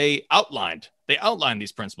 which they outlined. They outlined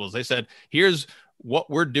these principles. They said, here's what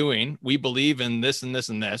we're doing. We believe in this and this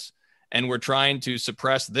and this, and we're trying to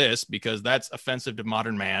suppress this because that's offensive to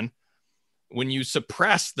modern man. When you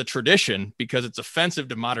suppress the tradition because it's offensive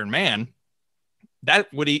to modern man,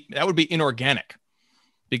 that would be inorganic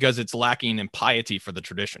because it's lacking in piety for the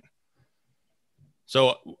tradition.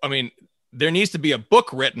 So, I mean, there needs to be a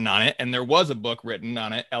book written on it, and there was a book written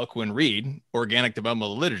on it, Alcuin Reid, Organic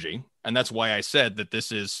Development of Liturgy, and that's why I said that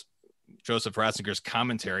this is Joseph Ratzinger's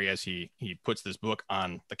commentary as he puts this book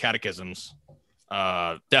on the Catechism's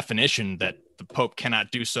definition that the Pope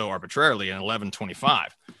cannot do so arbitrarily in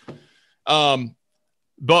 1125.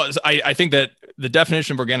 But I think that the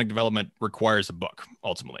definition of organic development requires a book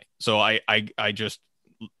ultimately. So I just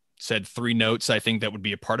said 3 notes. I think that would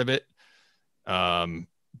be a part of it.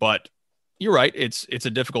 But you're right. It's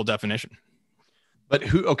a difficult definition.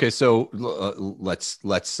 But okay. So let's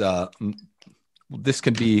this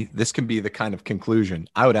can be the kind of conclusion.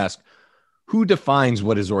 I would ask, who defines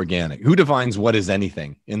what is organic? Who defines what is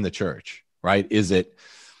anything in the church? Right? Is it?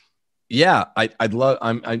 Yeah, I'd love.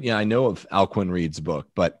 I know of Alcuin Reid's book,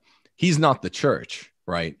 but he's not the church,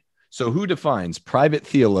 right? So who defines? Private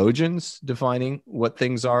theologians defining what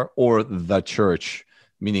things are, or the church,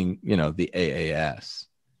 meaning the AAS?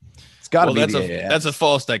 It's got to be the AAS. That's a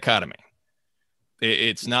false dichotomy.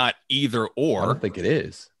 It's not either or. I don't think it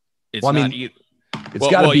is. It's not either. It's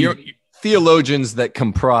got to be theologians that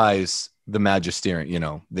comprise the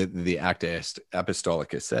magisterium. The Acta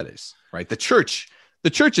Apostolica Sedis, right? The church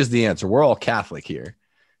is the answer. We're all Catholic here.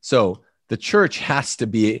 So the church has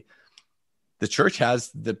the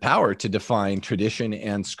power to define tradition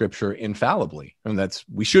and scripture infallibly. And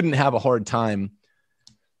we shouldn't have a hard time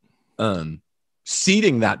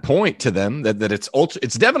ceding that point to them that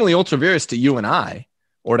it's definitely ultra vires to you and I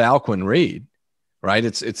or to Alcuin Reid, right?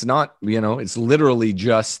 It's not, it's literally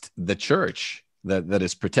just the church that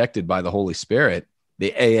is protected by the Holy Spirit,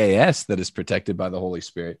 the AAS that is protected by the Holy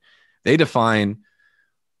Spirit. They define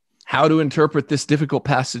how to interpret this difficult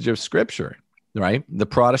passage of scripture, right? The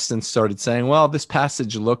Protestants started saying, well, this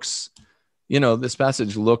passage looks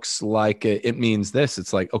like it means this.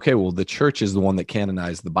 It's like, okay, well, the church is the one that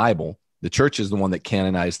canonized the Bible. The church is the one that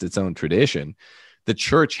canonized its own tradition. The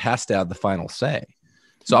church has to have the final say.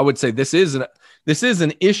 So I would say this is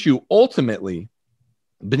an issue ultimately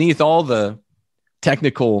beneath all the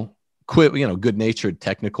technical, good-natured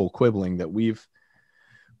technical quibbling that we've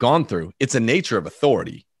gone through. It's a nature of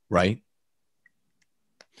authority, right?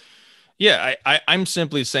 Yeah, I'm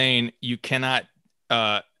simply saying you cannot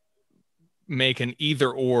make an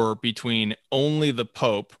either or between only the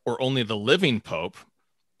Pope or only the living Pope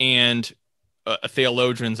and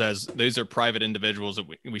theologians, as these are private individuals that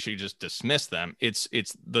we should just dismiss them. It's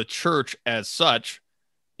the church as such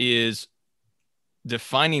is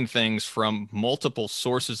defining things from multiple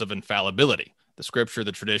sources of infallibility: the scripture,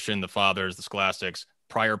 the tradition, the fathers, the scholastics,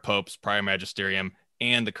 prior popes, prior magisterium,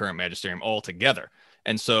 and the current magisterium all together.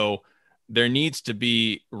 And so there needs to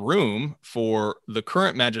be room for the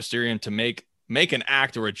current magisterium to make an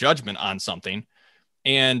act or a judgment on something.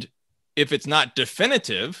 And if it's not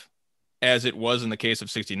definitive, as it was in the case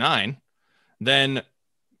of 69, then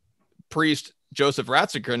priest Joseph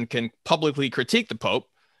Ratzinger can publicly critique the Pope,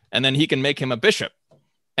 and then he can make him a bishop,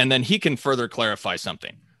 and then he can further clarify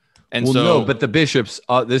something. And but the bishops,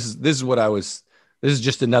 this is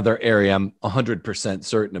just another area I'm 100%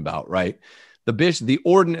 certain about, right? There's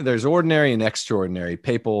ordinary and extraordinary,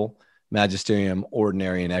 papal magisterium,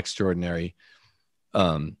 ordinary and extraordinary,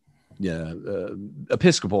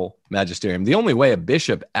 episcopal magisterium. The only way a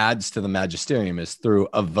bishop adds to the magisterium is through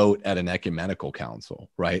a vote at an ecumenical council,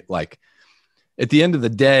 right? Like at the end of the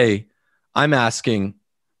day, I'm asking,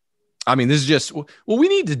 I mean, this is just what we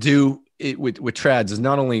need to do with trads is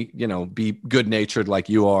not only, be good natured like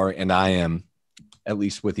you are and I am, at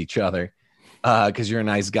least with each other, because you're a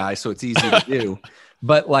nice guy, so it's easy to do.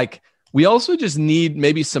 But like, we also just need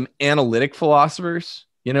maybe some analytic philosophers,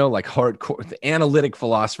 like hardcore, the analytic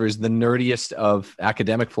philosophers, the nerdiest of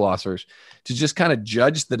academic philosophers, to just kind of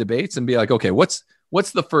judge the debates and be like, okay, what's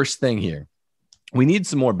the first thing here? We need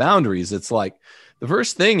some more boundaries. It's like the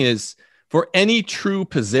first thing is for any true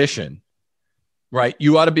position, right?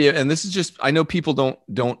 You ought to be, and this is just, I know people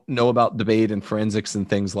don't know about debate and forensics and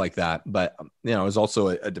things like that, but I was also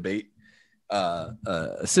a debate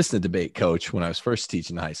assistant debate coach when I was first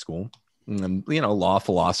teaching high school. And, law,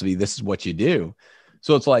 philosophy, this is what you do.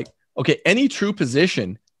 So it's like, okay, any true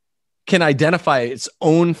position can identify its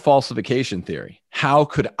own falsification theory. How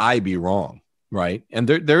could I be wrong, right? And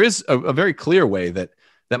there is a very clear way that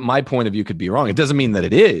my point of view could be wrong. It doesn't mean that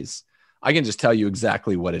it is. I can just tell you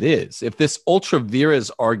exactly what it is. If this ultra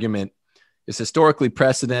vires argument is historically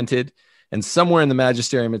precedented, and somewhere in the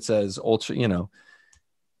magisterium it says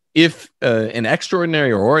if an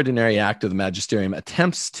extraordinary or ordinary act of the magisterium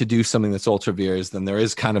attempts to do something that's ultra vires, then there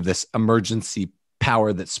is kind of this emergency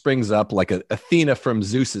power that springs up like Athena from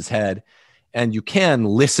Zeus's head, and you can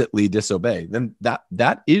licitly disobey. Then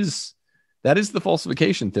that is the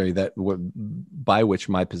falsification theory by which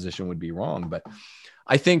my position would be wrong. But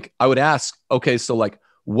I think I would ask, okay, so like,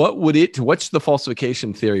 what's the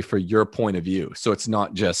falsification theory for your point of view? So it's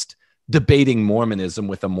not just debating Mormonism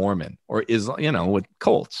with a Mormon or with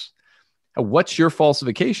cults. What's your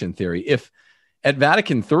falsification theory? If at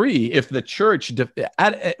Vatican III, if the church,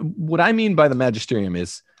 what I mean by the magisterium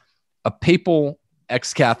is a papal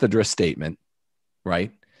ex cathedra statement,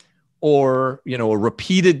 right? Or, a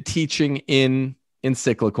repeated teaching in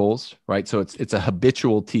encyclicals, right? So it's a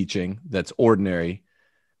habitual teaching that's ordinary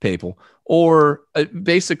papal, or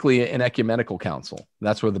basically an ecumenical council.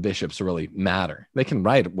 That's where the bishops really matter. They can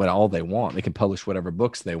write all they want. They can publish whatever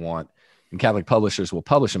books they want, and Catholic publishers will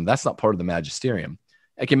publish them. That's not part of the magisterium.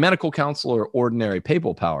 Ecumenical council or ordinary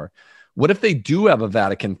papal power. What if they do have a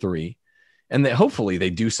Vatican III, and hopefully they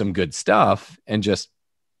do some good stuff and just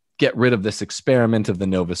get rid of this experiment of the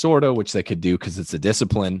Novus Ordo, which they could do because it's a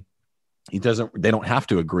discipline. They don't have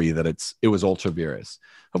to agree that it was ultra vires.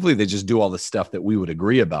 Hopefully they just do all the stuff that we would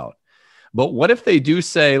agree about. But what if they do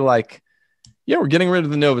say like, yeah, we're getting rid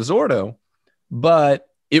of the Novus Ordo, but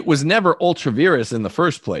it was never ultra vires in the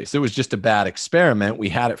first place. It was just a bad experiment. We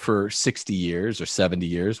had it for 60 years or 70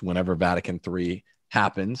 years, whenever Vatican III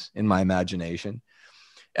happens in my imagination.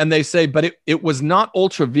 And they say, but it was not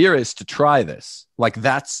ultra vires to try this. Like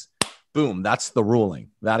that's the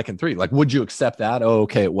ruling. Vatican III. Like, would you accept that? Oh,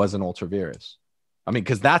 okay, it wasn't ultra vires. I mean,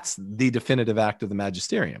 because that's the definitive act of the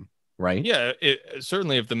magisterium, right? Yeah,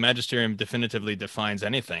 certainly if the magisterium definitively defines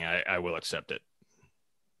anything, I will accept it.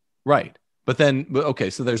 Right. But then, okay,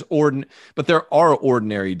 so but there are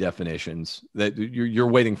ordinary definitions that you're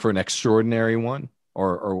waiting for an extraordinary one,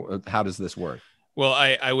 or how does this work? Well,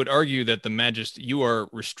 I would argue that you are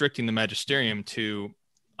restricting the magisterium to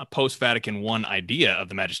a post-Vatican I idea of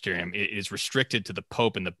the magisterium. It is restricted to the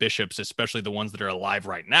Pope and the bishops, especially the ones that are alive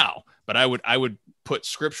right now. But I would put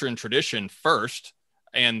scripture and tradition first,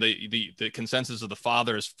 and the consensus of the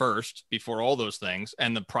fathers first before all those things,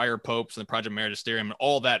 and the prior popes and the Project Magisterium and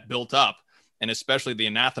all that built up, and especially the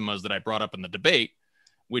anathemas that I brought up in the debate,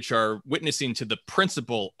 which are witnessing to the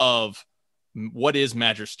principle of what is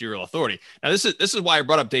magisterial authority. Now, this is why I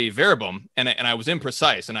brought up Dei Verbum, and I was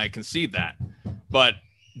imprecise, and I concede that. But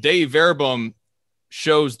Dei Verbum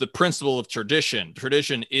shows the principle of tradition.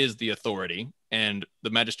 Tradition is the authority, and the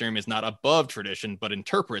magisterium is not above tradition, but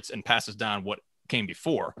interprets and passes down what came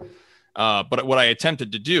before. But what I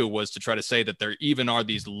attempted to do was to try to say that there even are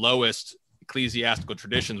these lowest ecclesiastical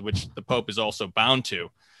traditions, which the Pope is also bound to.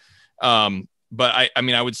 But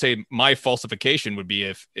I would say my falsification would be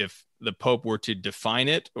if the Pope were to define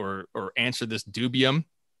it or answer this dubium,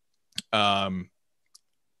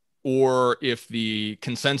 or if the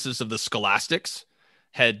consensus of the scholastics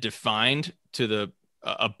had defined to the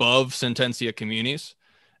above sententia communis,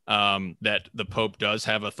 that the Pope does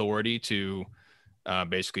have authority to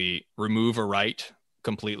basically remove a rite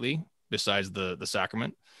completely besides the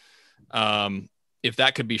sacrament. If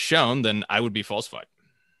that could be shown, then I would be falsified.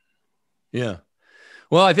 Yeah.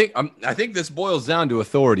 Well, I think this boils down to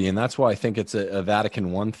authority, and that's why I think it's a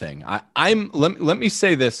Vatican I thing. Let me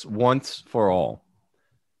say this once for all.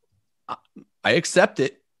 I accept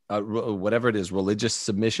it, whatever it is, religious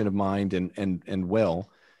submission of mind and will.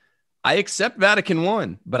 I accept Vatican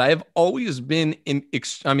I, but I have always been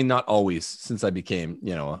I mean, not always, since I became,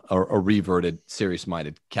 a reverted,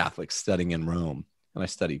 serious-minded Catholic studying in Rome. And I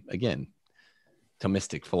study, again,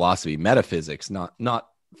 Thomistic philosophy, metaphysics, not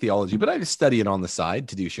theology, but I just study it on the side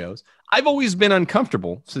to do shows. I've always been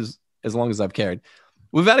uncomfortable, as long as I've cared,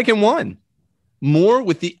 with Vatican I, more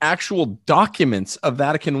with the actual documents of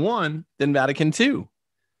Vatican I than Vatican II.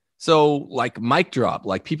 So, like, mic drop,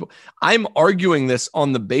 like, people, I'm arguing this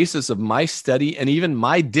on the basis of my study and even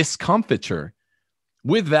my discomfiture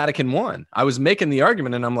with Vatican I. I was making the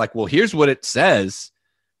argument and I'm like, well, here's what it says.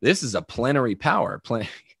 This is a plenary power.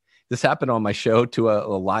 This happened on my show to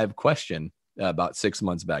a live question about 6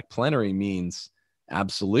 months back. Plenary means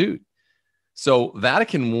absolute. So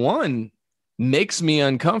Vatican I makes me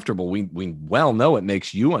uncomfortable. We well know it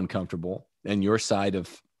makes you uncomfortable, and your side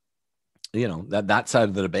of, that side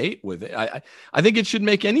of the debate with it. I think it should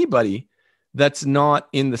make anybody that's not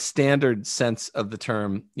in the standard sense of the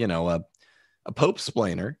term, a Pope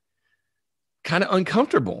splainer, kind of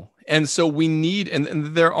uncomfortable. And so we need,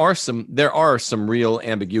 and there are some real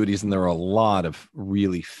ambiguities, and there are a lot of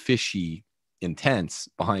really fishy intents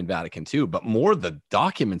behind Vatican II, but more the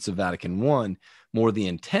documents of Vatican I, more the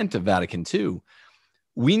intent of Vatican II.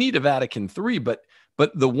 We need a Vatican III, but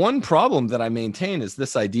the one problem that I maintain is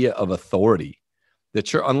this idea of authority. The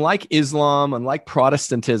church, unlike Islam, unlike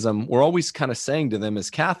Protestantism, we're always kind of saying to them as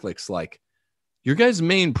Catholics, like, your guys'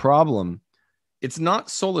 main problem, it's not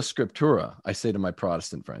sola scriptura. I say to my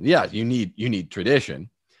Protestant friend, yeah, you need tradition,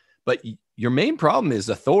 but your main problem is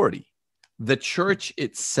authority. The church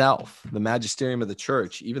itself, the magisterium of the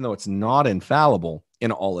church, even though it's not infallible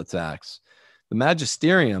in all its acts, the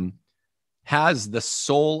magisterium has the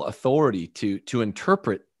sole authority to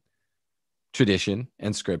interpret tradition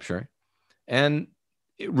and scripture, and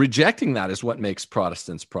rejecting that is what makes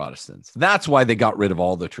Protestants Protestants. That's why they got rid of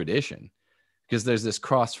all the tradition, because there's this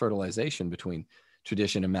cross-fertilization between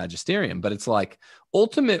tradition and magisterium. But it's like,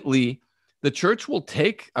 ultimately, the church will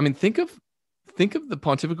take, I mean, think of the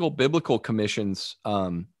Pontifical Biblical Commission's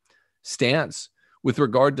stance with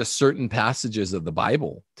regard to certain passages of the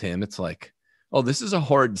Bible, Tim. It's like, oh, this is a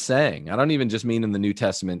hard saying. I don't even just mean in the New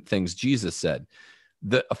Testament things Jesus said.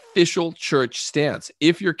 The official church stance,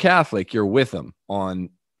 if you're Catholic, you're with them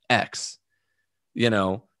on X.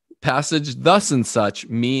 Passage thus and such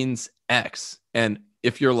means X. And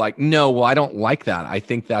if you're like, no, well, I don't like that, I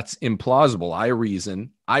think that's implausible, I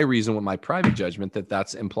reason with my private judgment that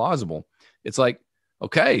that's implausible. It's like,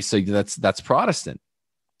 okay, so that's Protestant.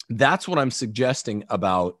 That's what I'm suggesting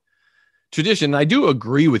about tradition. I do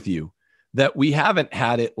agree with you that we haven't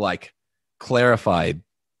had it like clarified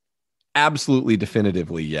absolutely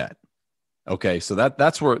definitively yet. Okay, so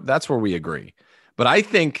that's where we agree. But I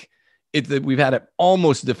think that we've had it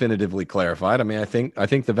almost definitively clarified. I mean, I think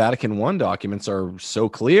the Vatican I documents are so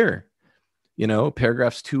clear.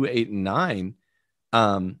 Paragraphs 2, 8, and 9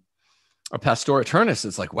 are Pastor Aeternus.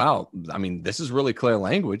 It's like, wow, I mean, this is really clear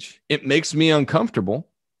language. It makes me uncomfortable,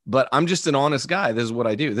 but I'm just an honest guy. This is what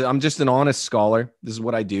I do. I'm just an honest scholar. This is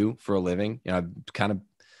what I do for a living. I've kind of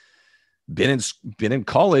been in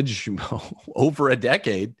college over a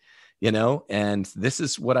decade, and this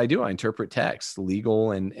is what I do. I interpret texts,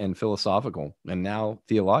 legal and philosophical, and now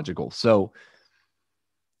theological. So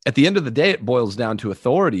at the end of the day, it boils down to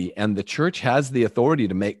authority, and the church has the authority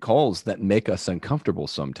to make calls that make us uncomfortable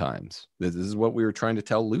sometimes. This is what we were trying to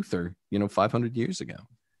tell Luther, 500 years ago.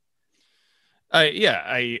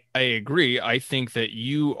 I agree. I think that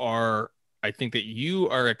you are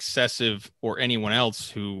excessive, or anyone else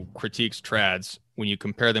who critiques trads, when you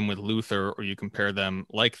compare them with Luther or you compare them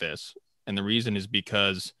like this. And the reason is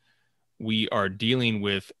because we are dealing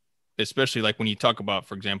with, especially like when you talk about,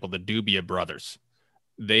 for example, the Dubia brothers,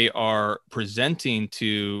 they are presenting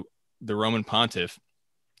to the Roman pontiff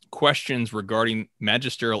questions regarding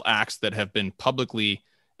magisterial acts that have been publicly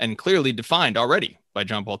and clearly defined already by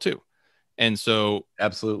John Paul II. And so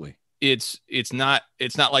absolutely, it's not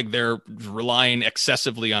like they're relying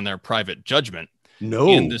excessively on their private judgment. No.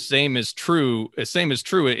 And the same is true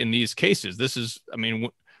in these cases. This is, I mean,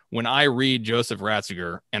 when I read Joseph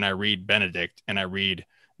Ratzinger and I read Benedict and I read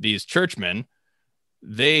these churchmen,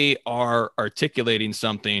 they are articulating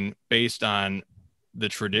something based on the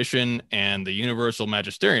tradition and the universal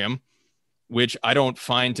magisterium, which I don't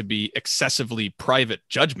find to be excessively private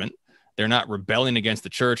judgment. They're not rebelling against the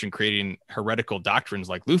church and creating heretical doctrines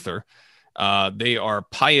like Luther. They are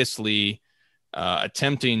piously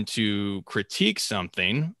attempting to critique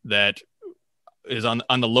something that is on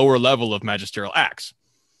the lower level of magisterial acts.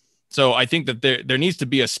 So I think that there needs to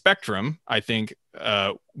be a spectrum, I think,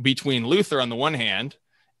 between Luther on the one hand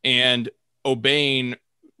and obeying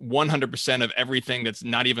 100% of everything that's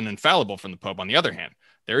not even infallible from the Pope. On the other hand,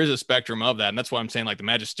 there is a spectrum of that. And that's why I'm saying like the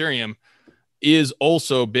magisterium is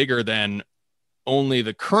also bigger than only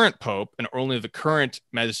the current Pope and only the current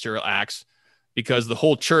magisterial acts, because the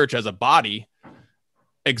whole church as a body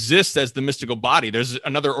exists as the mystical body. There's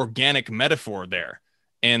another organic metaphor there.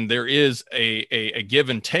 And there is a give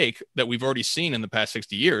and take that we've already seen in the past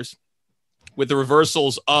 60 years with the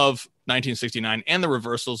reversals of 1969 and the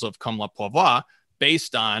reversals of Comme la Pauvois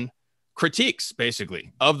based on critiques,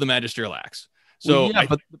 basically, of the magisterial acts. So, well, yeah,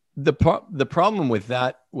 but the problem with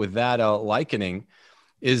that likening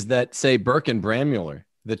is that, say, Burke and Brandmuller,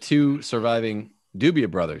 the two surviving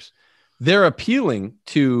Dubia brothers, they're appealing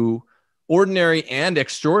to ordinary and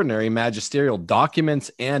extraordinary magisterial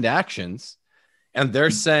documents and actions, and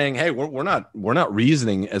they're saying, "Hey, we're not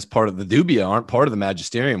reasoning as part of the Dubia, aren't part of the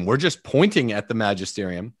magisterium. We're just pointing at the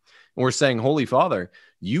magisterium, and we're saying, Holy Father,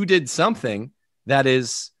 you did something that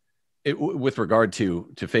is, with regard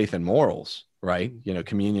to faith and morals, right? You know,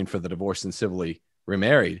 communion for the divorced and civilly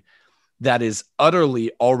remarried, that is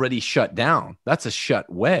utterly already shut down. That's a shut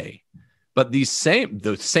way." But the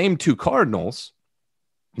same two cardinals,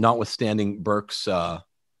 notwithstanding Burke's, I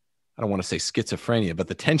don't want to say schizophrenia, but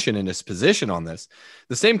the tension in his position on this,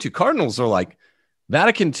 the same two cardinals are like,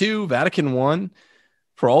 Vatican II, Vatican I,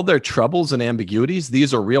 for all their troubles and ambiguities,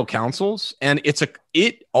 these are real councils. And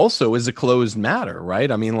it also is a closed matter, right?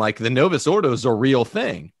 I mean, like the Novus Ordo is a real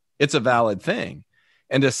thing. It's a valid thing.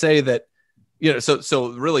 And to say that, you know,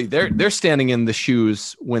 so really they're standing in the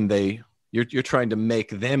shoes when you're trying to make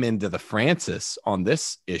them into the Francis on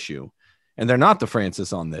this issue, and they're not the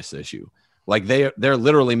Francis on this issue. Like they're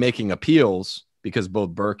literally making appeals because both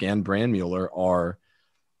Burke and Brandmuller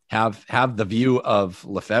have the view of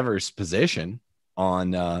Lefebvre's position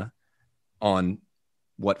on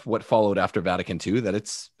what followed after Vatican II, that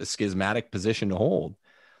it's a schismatic position to hold.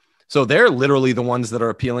 So they're literally the ones that are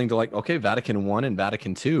appealing to, like, okay, Vatican I and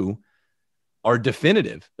Vatican II are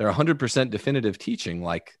definitive. They're 100% definitive teaching.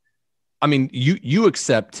 Like, I mean, you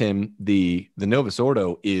accept, Tim, the Novus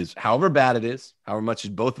Ordo is, however bad it is, however much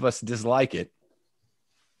both of us dislike it,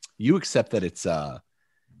 you accept that it's a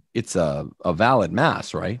valid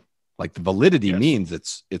mass, right? Like the validity means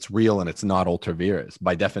it's real and it's not ultra vires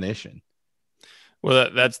by definition.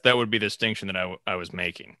 Well, that would be the distinction that I was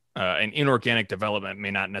making. An inorganic development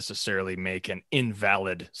may not necessarily make an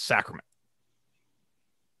invalid sacrament.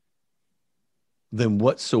 Then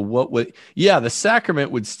what? So what would? Yeah, the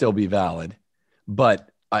sacrament would still be valid,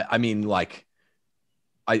 but I mean, like,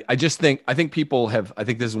 I just think people have. I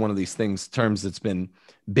think this is one of these terms that's been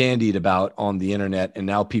bandied about on the internet, and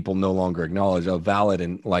now people no longer acknowledge valid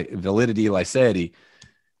and like validity, laicity.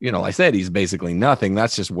 You know, laicity is basically nothing.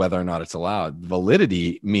 That's just whether or not it's allowed.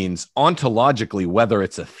 Validity means ontologically whether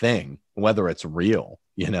it's a thing, whether it's real.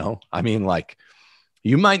 You know, I mean, like,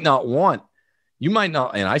 you might not,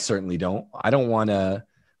 and I certainly don't. I don't want to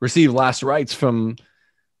receive last rites from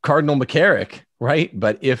Cardinal McCarrick, right?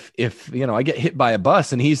 But if you know, I get hit by a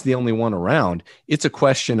bus and he's the only one around, it's a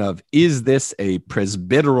question of, is this a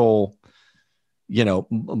presbyteral, you know,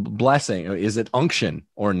 blessing? Is it unction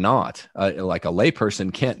or not? Like a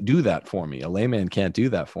layperson can't do that for me. A layman can't do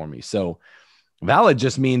that for me. So valid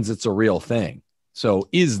just means it's a real thing. So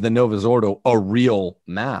is the Novus Ordo a real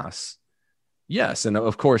mass? Yes. And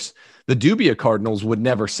of course, the Dubia cardinals would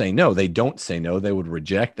never say no. They don't say no. They would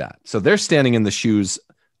reject that. So they're standing in the shoes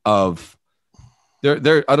of,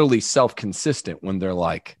 they're utterly self-consistent when they're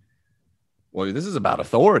like, well, this is about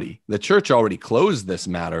authority. The church already closed this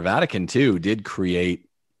matter. Vatican II did create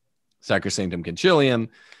Sacrosanctum Concilium,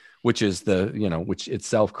 which is which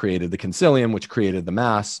itself created the concilium, which created the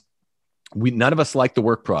mass. None of us like the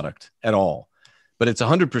work product at all, but it's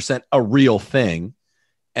 100% a real thing.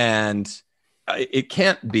 And it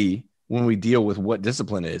can't be, when we deal with what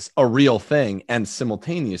discipline is, a real thing and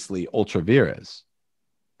simultaneously ultra vires.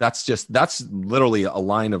 That's literally a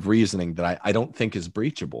line of reasoning that I don't think is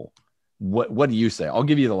breachable. What do you say? I'll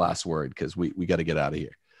give you the last word because we got to get out of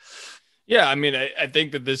here. Yeah, I mean, I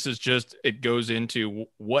think that this is just, it goes into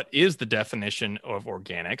what is the definition of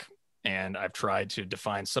organic, and I've tried to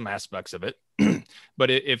define some aspects of it. But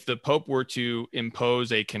if the Pope were to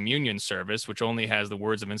impose a communion service, which only has the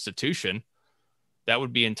words of institution, that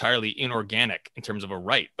would be entirely inorganic in terms of a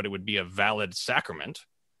rite, but it would be a valid sacrament.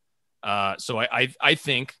 So I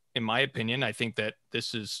think, in my opinion, I think that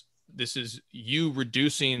this is you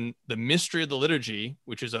reducing the mystery of the liturgy,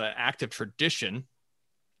 which is an active tradition,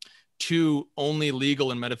 to only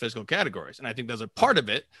legal and metaphysical categories. And I think that's a part of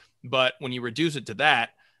it. But when you reduce it to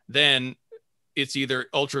that, then it's either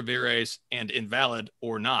ultra vires and invalid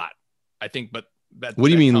or not. I think, but What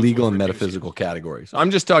do you mean comes legal with and reduced metaphysical use. categories?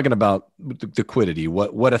 I'm just talking about the quiddity,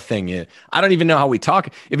 what a thing is. I don't even know how we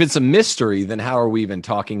talk. If it's a mystery, then how are we even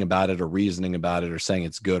talking about it or reasoning about it or saying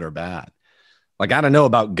it's good or bad? Like, I don't know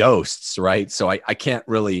about ghosts, right? So I can't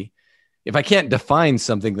really, if I can't define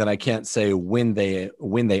something, then I can't say when they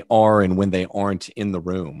are and when they aren't in the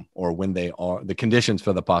room, or when they are, the conditions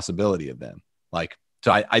for the possibility of them. Like,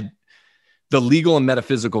 so the legal and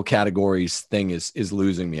metaphysical categories thing is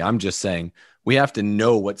losing me. I'm just saying we have to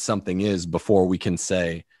know what something is before we can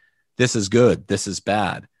say this is good, this is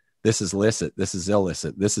bad, this is licit, this is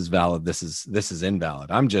illicit, this is valid, this is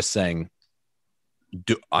invalid. I'm just saying,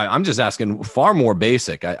 I'm just asking far more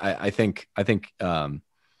basic. I think you're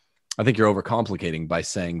overcomplicating by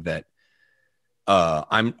saying that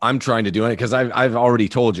I'm trying to do it, because I've already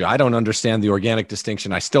told you I don't understand the organic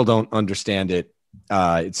distinction. I still don't understand it.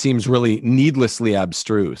 It seems really needlessly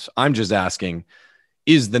abstruse. I'm just asking,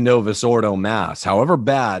 is the Novus Ordo Mass, however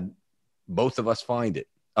bad both of us find it,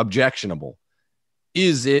 objectionable,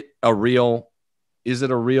 is it a real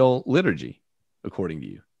liturgy according to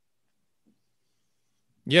you?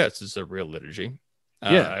 Yes, it's a real liturgy.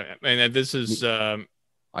 Yeah. And this is, I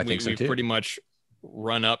think so we've too. pretty much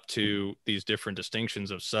run up to these different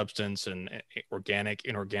distinctions of substance and organic,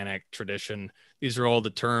 inorganic, tradition. These are all the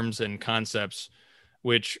terms and concepts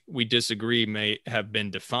which we disagree may have been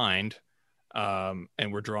defined. And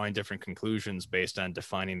we're drawing different conclusions based on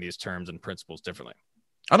defining these terms and principles differently.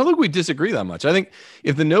 I don't think we disagree that much. I think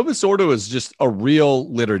if the Novus Ordo is just a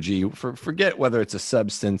real liturgy, forget whether it's a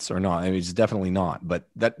substance or not. I mean, it's definitely not, but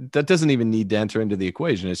that doesn't even need to enter into the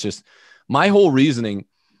equation. It's just my whole reasoning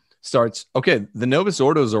starts, okay, the Novus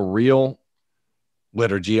Ordo is a real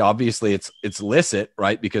liturgy. Obviously it's licit,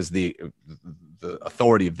 right? Because the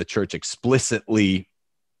authority of the church explicitly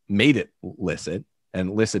made it licit,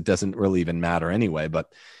 and licit doesn't really even matter anyway,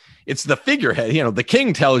 but it's the figurehead. You know, the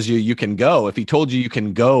king tells you can go. If he told you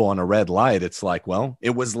can go on a red light, it's like, well, it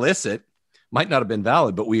was licit, might not have been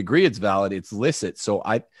valid, but we agree it's valid. It's licit. So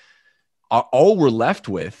all we're left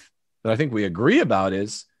with that I think we agree about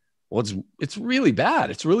is, well, it's really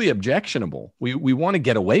bad. It's really objectionable. We want to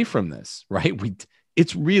get away from this, right?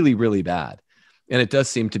 It's really, really bad. And it does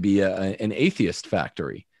seem to be an atheist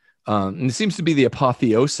factory. And it seems to be the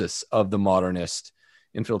apotheosis of the modernist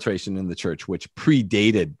infiltration in the church, which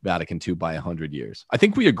predated Vatican II by 100 years. I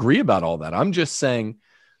think we agree about all that. I'm just saying,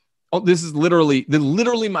 this is literally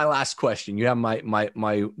my last question. You have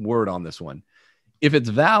my word on this one. If it's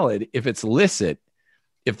valid, if it's licit,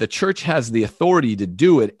 if the church has the authority to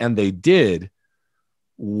do it, and they did,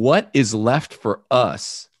 what is left for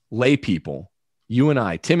us, lay people, you and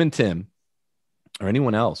I, Tim and Tim, or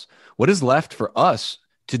anyone else, what is left for us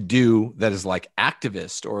to do that is like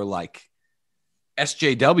activist or like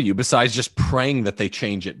SJW, besides just praying that they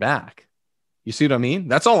change it back? You see what I mean?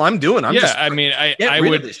 That's all I'm doing. I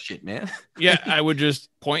would this shit, man. Yeah, I would just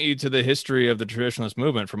point you to the history of the traditionalist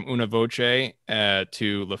movement, from Una Voce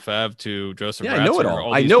to Lefebvre to Joseph Ratzinger. I know it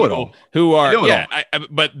all. I know it all. Who are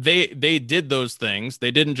but they did those things.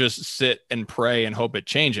 They didn't just sit and pray and hope it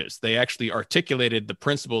changes. They actually articulated the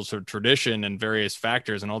principles of tradition and various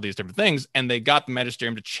factors and all these different things, and they got the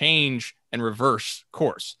magisterium to change and reverse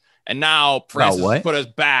course. And now Francis put us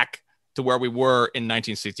back to where we were in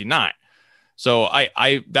 1969. So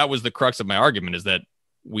that was the crux of my argument, is that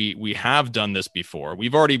we have done this before.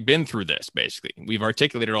 We've already been through this. Basically, we've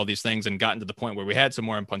articulated all these things and gotten to the point where we had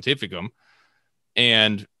Summorum Pontificum,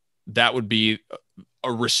 and that would be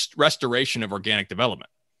a restoration of organic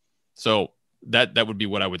development. So that would be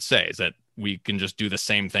what I would say, is that we can just do the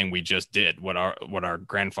same thing we just did, what our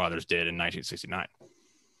grandfathers did in 1969.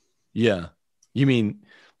 Yeah, you mean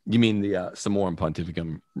the Summorum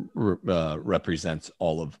Pontificum represents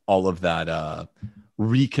all of that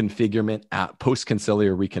reconfigurement,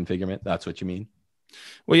 post-conciliar reconfigurement? That's what you mean?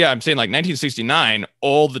 Well, yeah, I'm saying like 1969,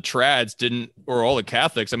 all the trads didn't, or all the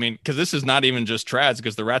Catholics. I mean, because this is not even just trads,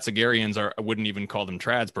 because the Ratzigerians I wouldn't even call them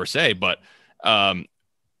trads per se, but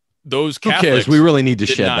those Catholics. Who cares? We really need to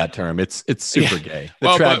shed that term. It's super gay. The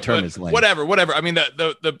trad term is lame. Whatever. I mean,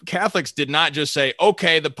 the Catholics did not just say,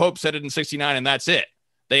 okay, the Pope said it in 69 and that's it.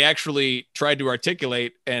 They actually tried to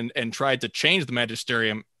articulate and tried to change the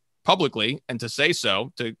magisterium publicly, and to say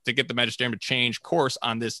so, to get the magisterium to change course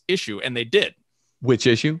on this issue. And they did. Which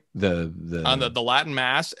issue? On the Latin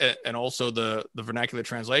Mass, and also the vernacular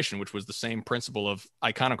translation, which was the same principle of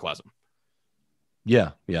iconoclasm.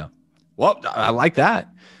 Yeah. Well, I like that.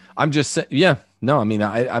 I'm just saying, yeah. No, I mean,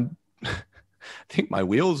 I'm I think my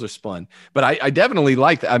wheels are spun, but I definitely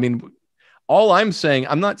like that. I mean, all I'm saying,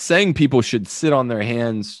 I'm not saying people should sit on their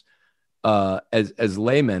hands as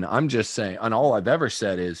laymen. I'm just saying, and all I've ever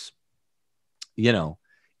said is, you know,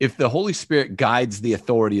 if the Holy Spirit guides the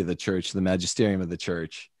authority of the church, the magisterium of the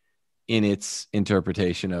church in its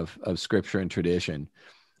interpretation of scripture and tradition,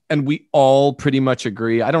 and we all pretty much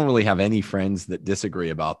agree. I don't really have any friends that disagree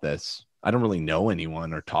about this. I don't really know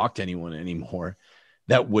anyone or talk to anyone anymore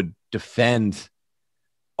that would defend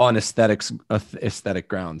on aesthetic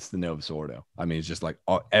grounds the Novus Ordo. I mean, it's just like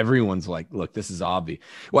everyone's like, look, this is obvious.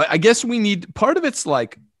 Well, I guess we need, part of it's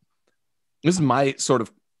like, this is my sort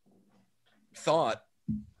of thought.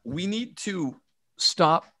 We need to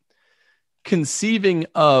stop conceiving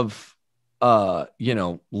of,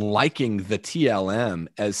 liking the TLM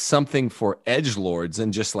as something for edgelords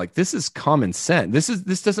and just like, this is common sense.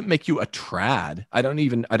 This doesn't make you a trad. I don't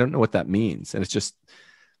know what that means. And it's just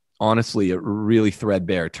honestly a really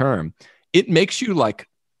threadbare term. It makes you like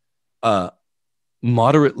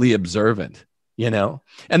moderately observant,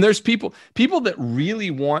 and there's people that really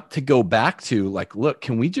want to go back to like, look,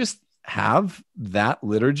 can we just have that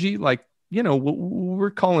liturgy? Like, we're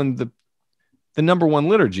calling the number one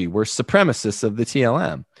liturgy. We're supremacists of the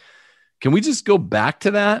TLM. Can we just go back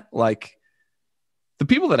to that? Like, the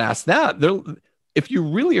people that ask that, if you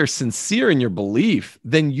really are sincere in your belief,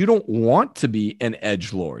 then you don't want to be an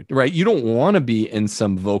edgelord, right? You don't want to be in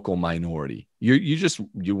some vocal minority.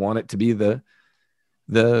 You want it to be the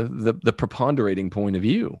preponderating point of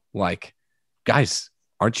view. Like, guys,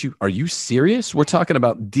 are you serious? We're talking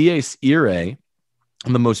about Dies Irae,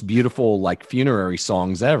 the most beautiful like funerary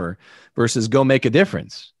songs ever, versus Go Make a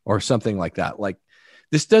Difference or something like that. Like,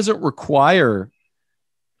 this doesn't require,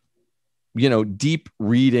 deep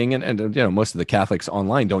reading, and most of the Catholics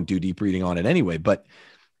online don't do deep reading on it anyway, but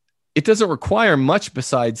it doesn't require much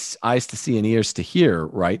besides eyes to see and ears to hear,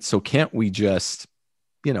 right? So can't we just,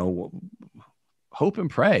 hope and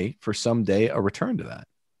pray for someday a return to that?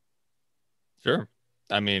 Sure.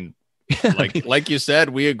 I mean, like you said,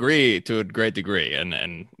 we agree to a great degree,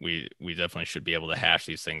 and we definitely should be able to hash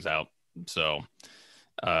these things out. So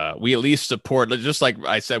we at least support, just like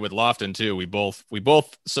I said with Lofton too, we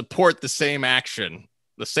both support the same action,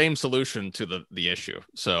 the same solution to the issue.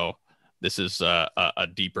 So this is a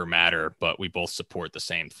deeper matter, but we both support the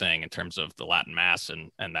same thing in terms of the Latin Mass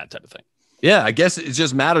and that type of thing. Yeah, I guess it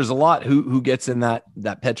just matters a lot who gets in that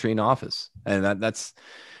Petrine office, and that's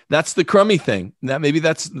the crummy thing.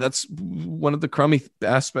 That's one of the crummy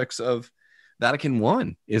aspects of Vatican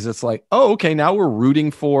I is it's like, oh, okay, now we're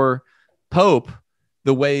rooting for Pope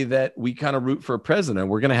the way that we kind of root for a president.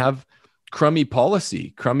 We're going to have crummy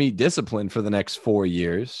policy, crummy discipline for the next 4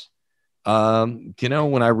 years.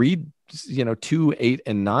 When I read, 2, 8,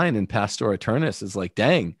 and 9 in Pastor Aeternus, it's like,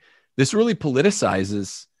 dang, this really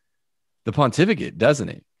politicizes the pontificate, doesn't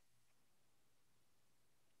it?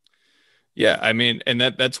 Yeah, I mean, and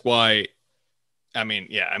that's why, I'm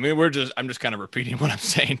just kind of repeating what I'm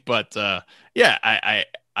saying, but I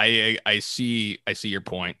see your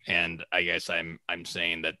point, and I guess I'm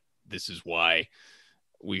saying that this is why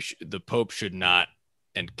the Pope should not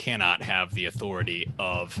and cannot have the authority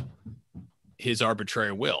of his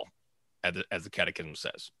arbitrary will, as the Catechism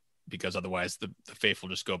says, because otherwise the faithful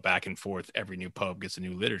just go back and forth. Every new Pope gets a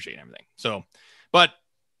new liturgy and everything. So, but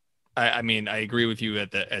I mean, I agree with you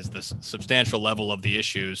as the substantial level of the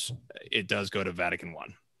issues, it does go to Vatican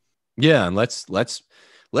I. Yeah, and let's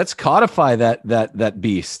codify that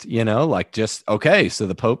beast, like, just, okay, so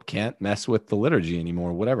the Pope can't mess with the liturgy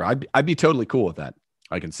anymore, whatever. I'd be totally cool with that.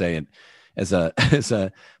 I can say it as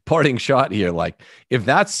a parting shot here. Like, if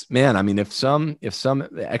that's, man, I mean, if some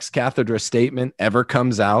ex cathedra statement ever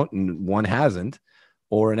comes out, and one hasn't,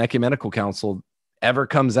 or an ecumenical council ever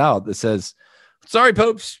comes out that says, sorry,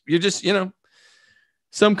 popes, you're just,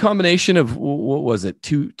 some combination of, what was it,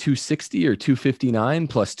 260 or 259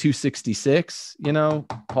 plus 266,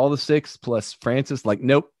 Paul VI plus Francis, like,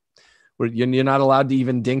 nope, you're not allowed to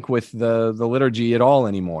even dink with the liturgy at all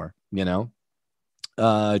anymore.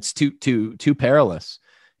 It's too perilous,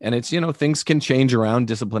 and it's, things can change around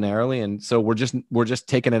disciplinarily, and so we're just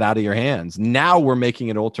taking it out of your hands. Now we're making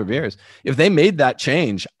it ultra vires. If they made that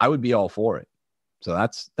change, I would be all for it. So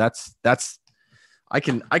that's I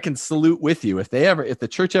can salute with you. If the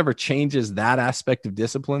church ever changes that aspect of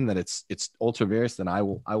discipline, that it's ultra vires, then I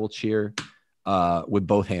will cheer with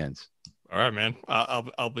both hands. All right, man.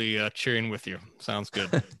 I'll be cheering with you. Sounds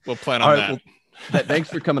good. We'll plan on that. Well, thanks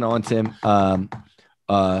for coming on, Tim.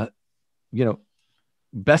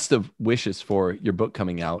 Best of wishes for your book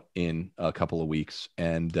coming out in a couple of weeks,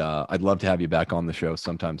 and I'd love to have you back on the show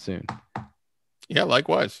sometime soon. Yeah,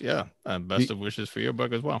 likewise. Yeah, best of wishes for your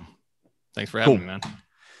book as well. Thanks for having me, man.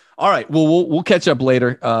 All right. Well, we'll catch up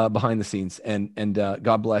later behind the scenes, and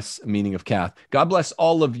God bless Meaning of Cath. God bless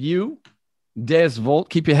all of you. Deus Volt,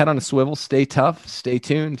 keep your head on a swivel. Stay tough. Stay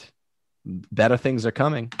tuned. Better things are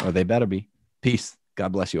coming, or they better be. Peace.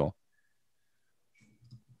 God bless you all.